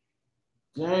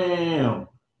 Damn.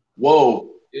 Whoa.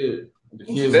 Yeah.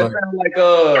 That sounds like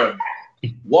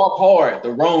Walk Hard.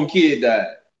 The wrong kid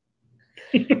died.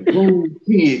 The wrong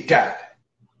kid died.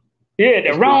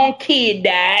 Yeah, the wrong kid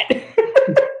died.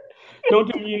 Don't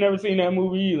tell me you never seen that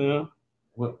movie either, huh?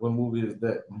 What movie is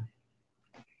that?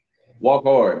 Walk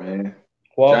Hard, man.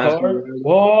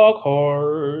 Walk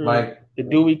Hard. Like the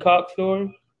Dewey Cox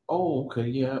story? Oh, okay.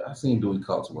 Yeah, I seen Dewey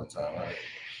Cox one time. Right?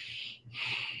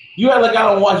 You act like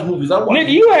I don't watch movies. I watch.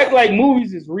 Nigga, you act like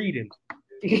movies is reading.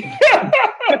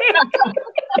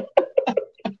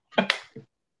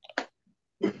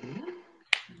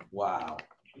 Wow.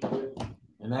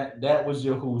 And that was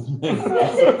your who's name.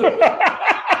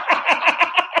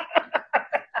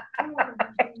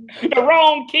 The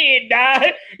wrong kid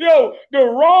died. Yo, the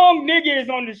wrong nigga is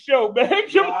on the show, man.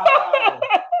 Wow.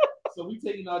 So we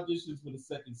taking auditions for the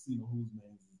second season. Whose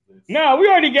name is this? Nah, we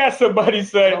already got somebody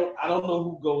say. I don't know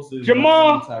who Ghost is.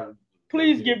 Jamal,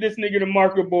 please give this nigga the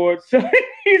marker board. So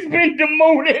he's been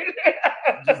demoted.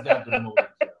 Just got demoted.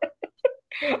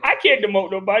 I can't demote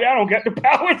nobody. I don't got the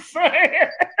power, son.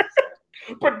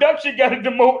 Production got to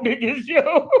demote niggas,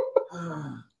 yo.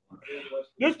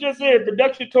 This just said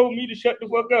production told me to shut the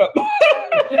fuck up. God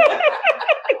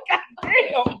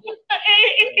damn.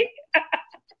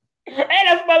 Hey,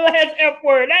 that's my last F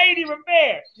word. That ain't even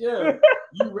fair. Yeah,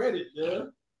 you read it, yeah.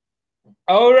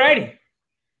 Alrighty.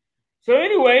 So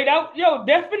anyway,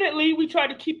 definitely we tried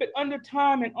to keep it under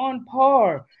time and on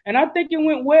par. And I think it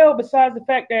went well, besides the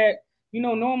fact that,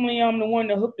 normally I'm the one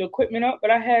to hook the equipment up, but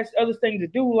I had other things to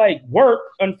do, like work,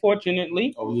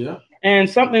 unfortunately. Oh, yeah? And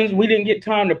something we didn't get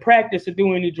time to practice or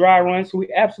do any dry runs, so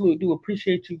we absolutely do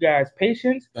appreciate you guys'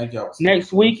 patience. Thank y'all.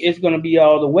 Next week it's going to be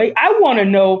all the way. I want to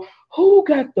know who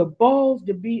got the balls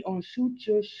to be on Shoot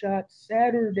Your Shot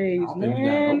Saturdays,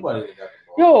 man. Nobody got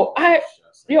the balls.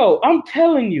 I'm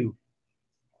telling you,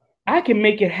 I can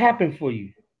make it happen for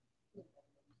you.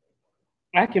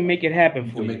 I can make it happen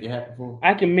for you. Make it happen for you?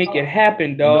 I can make it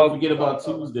happen, dog. Don't forget about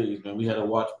Tuesdays, man. We had a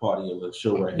watch party at the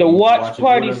show right here. The watch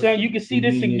party, son. You can see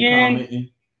this again.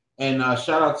 And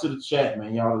shout out to the chat,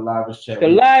 man. Y'all the livest chat. The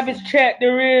livest chat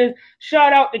there is.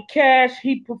 Shout out to Cash.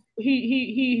 He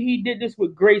did this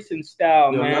with grace and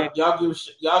style, man. Y'all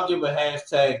give a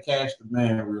hashtag Cash the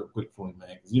Man real quick for me,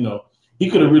 man. Because he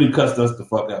could have really cussed us the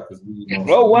fuck out because we.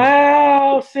 Oh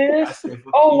wow, sis.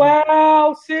 Oh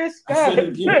wow, sis. I said it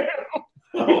again.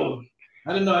 Oh,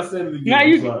 I didn't know I said it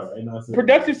again. Now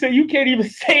production said you can't even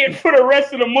say it for the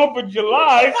rest of the month of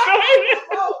July.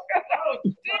 Oh,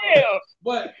 damn.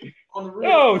 But on the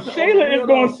real, Shayla is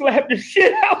gonna slap the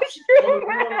shit out of you.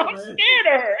 I'm scared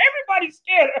of her. Everybody's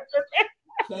scared of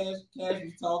her. Cash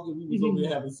was talking. We was over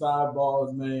there having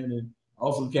sidebars, man, and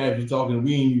also Cash was talking.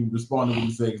 We ain't even responded to what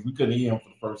he said because we couldn't hear him for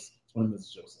the first 20 minutes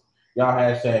of the show. So y'all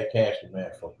hashtag Cash the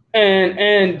Man for.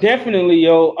 And definitely,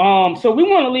 yo. So we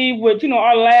want to leave with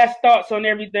our last thoughts on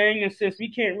everything, and since we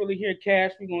can't really hear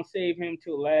Cash, we're gonna save him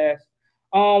till last.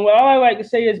 What I like to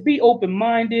say is be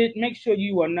open-minded. Make sure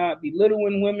you are not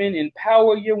belittling women.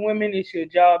 Empower your women. It's your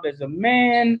job as a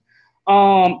man.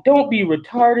 Don't be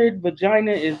retarded.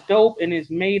 Vagina is dope and is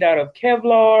made out of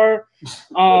Kevlar.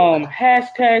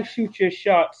 Hashtag Shoot Your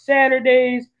Shot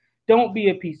Saturdays. Don't be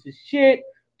a piece of shit.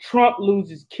 Trump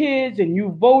loses kids and you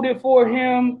voted for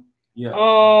him. Yeah.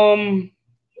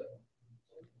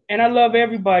 And I love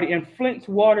everybody. And Flint's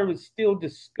water is still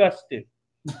disgusting.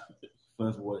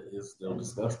 Flint's water is still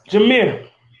disgusting. Jameer.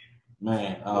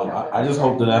 Man, I just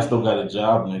hope that I still got a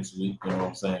job next week. You know what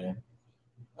I'm saying?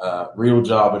 real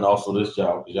job and also this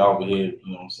job, because y'all over here, you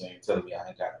know what I'm saying, telling me I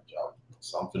ain't got a job.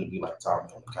 So I'm finna be like Tommy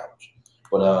on the couch.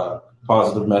 But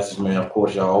positive message, man. Of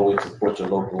course, y'all always support your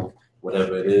local,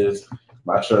 whatever it is.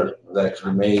 My shirt was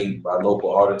actually made by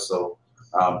local artists, so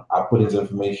I put his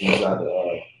information inside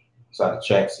the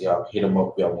chat, so y'all hit him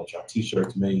up if y'all want y'all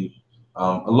t-shirts made.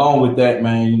 Along with that,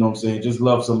 man, you know what I'm saying, just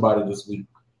love somebody this week,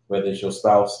 whether it's your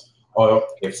spouse or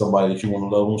if somebody that you want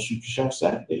to love on Shoot Your Shot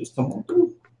Saturdays. Come on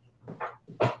through.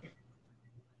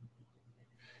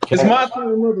 It's my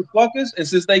turn, motherfuckers, and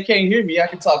since they can't hear me, I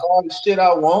can talk all the shit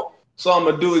I want. So I'm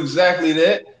gonna do exactly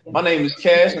that. My name is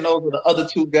Cash, and those are the other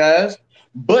two guys.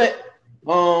 But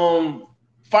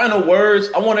final words.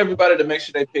 I want everybody to make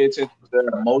sure they pay attention to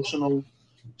their emotional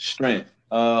strength.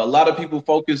 A lot of people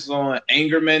focus on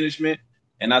anger management,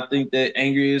 and I think that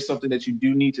anger is something that you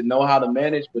do need to know how to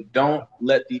manage. But don't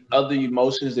let the other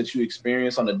emotions that you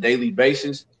experience on a daily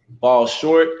basis fall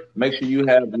short. Make sure you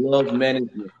have love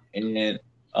management and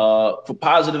for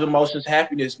positive emotions,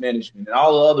 happiness management, and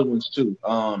all the other ones too,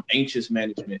 anxious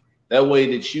management. That way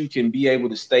that you can be able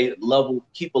to stay level,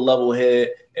 keep a level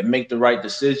head, and make the right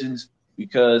decisions.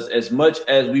 Because as much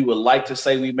as we would like to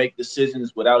say we make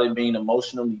decisions without it being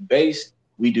emotionally based,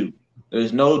 we do.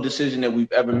 There's no decision that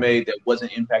we've ever made that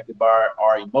wasn't impacted by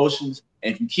our emotions.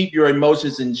 And if you keep your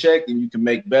emotions in check, then you can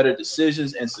make better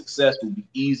decisions, and success will be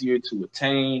easier to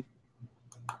attain.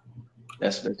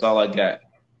 That's all I got.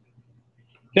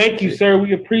 Thank you, sir.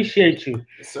 We appreciate you.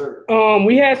 Yes, sir.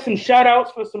 We had some shout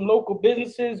outs for some local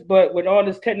businesses, but with all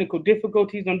this technical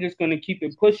difficulties, I'm just going to keep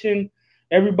it pushing.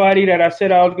 Everybody that I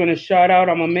said I was going to shout out,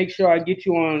 I'm going to make sure I get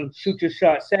you on Shoot Your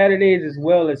Shot Saturdays as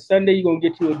well as Sunday. You're going to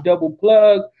get you a double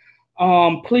plug.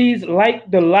 Please like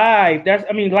the live.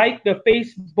 Like the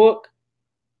Facebook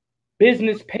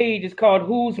business page. It's called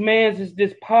Whose Mans Is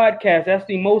This Podcast. That's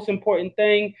the most important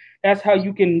thing. That's how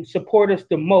you can support us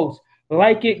the most.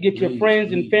 Like it, get your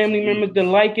friends and family members to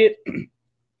like it.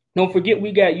 Don't forget,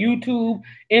 we got YouTube,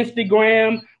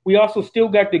 Instagram. We also still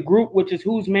got the group, which is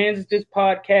Whose Mans Is This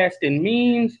Podcast and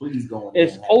Memes. Please go.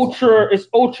 It's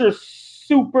ultra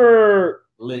super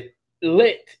lit.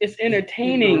 It's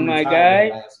entertaining, my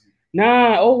guy.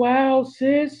 Nah, oh wow,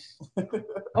 sis.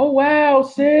 Oh wow,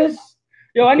 sis.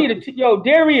 Yo, I need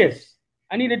Darius.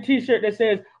 I need a t-shirt that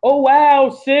says, "Oh wow,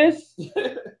 sis."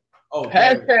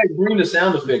 Hashtag bring the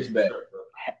sound effects back.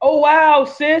 Oh wow,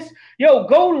 sis. Yo,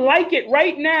 go like it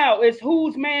right now. It's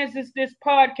Whose Mans Is This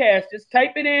Podcast. Just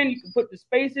type it in. You can put the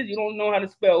spaces. You don't know how to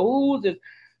spell whose. It's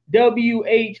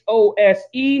WHOSE,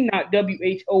 not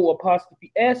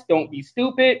WHO''S. Don't be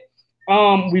stupid.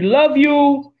 We love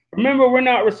you. Remember, we're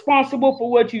not responsible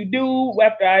for what you do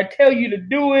after I tell you to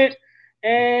do it.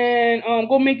 And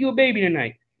go make you a baby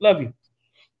tonight. Love you.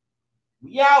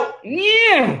 We out.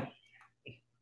 Yeah.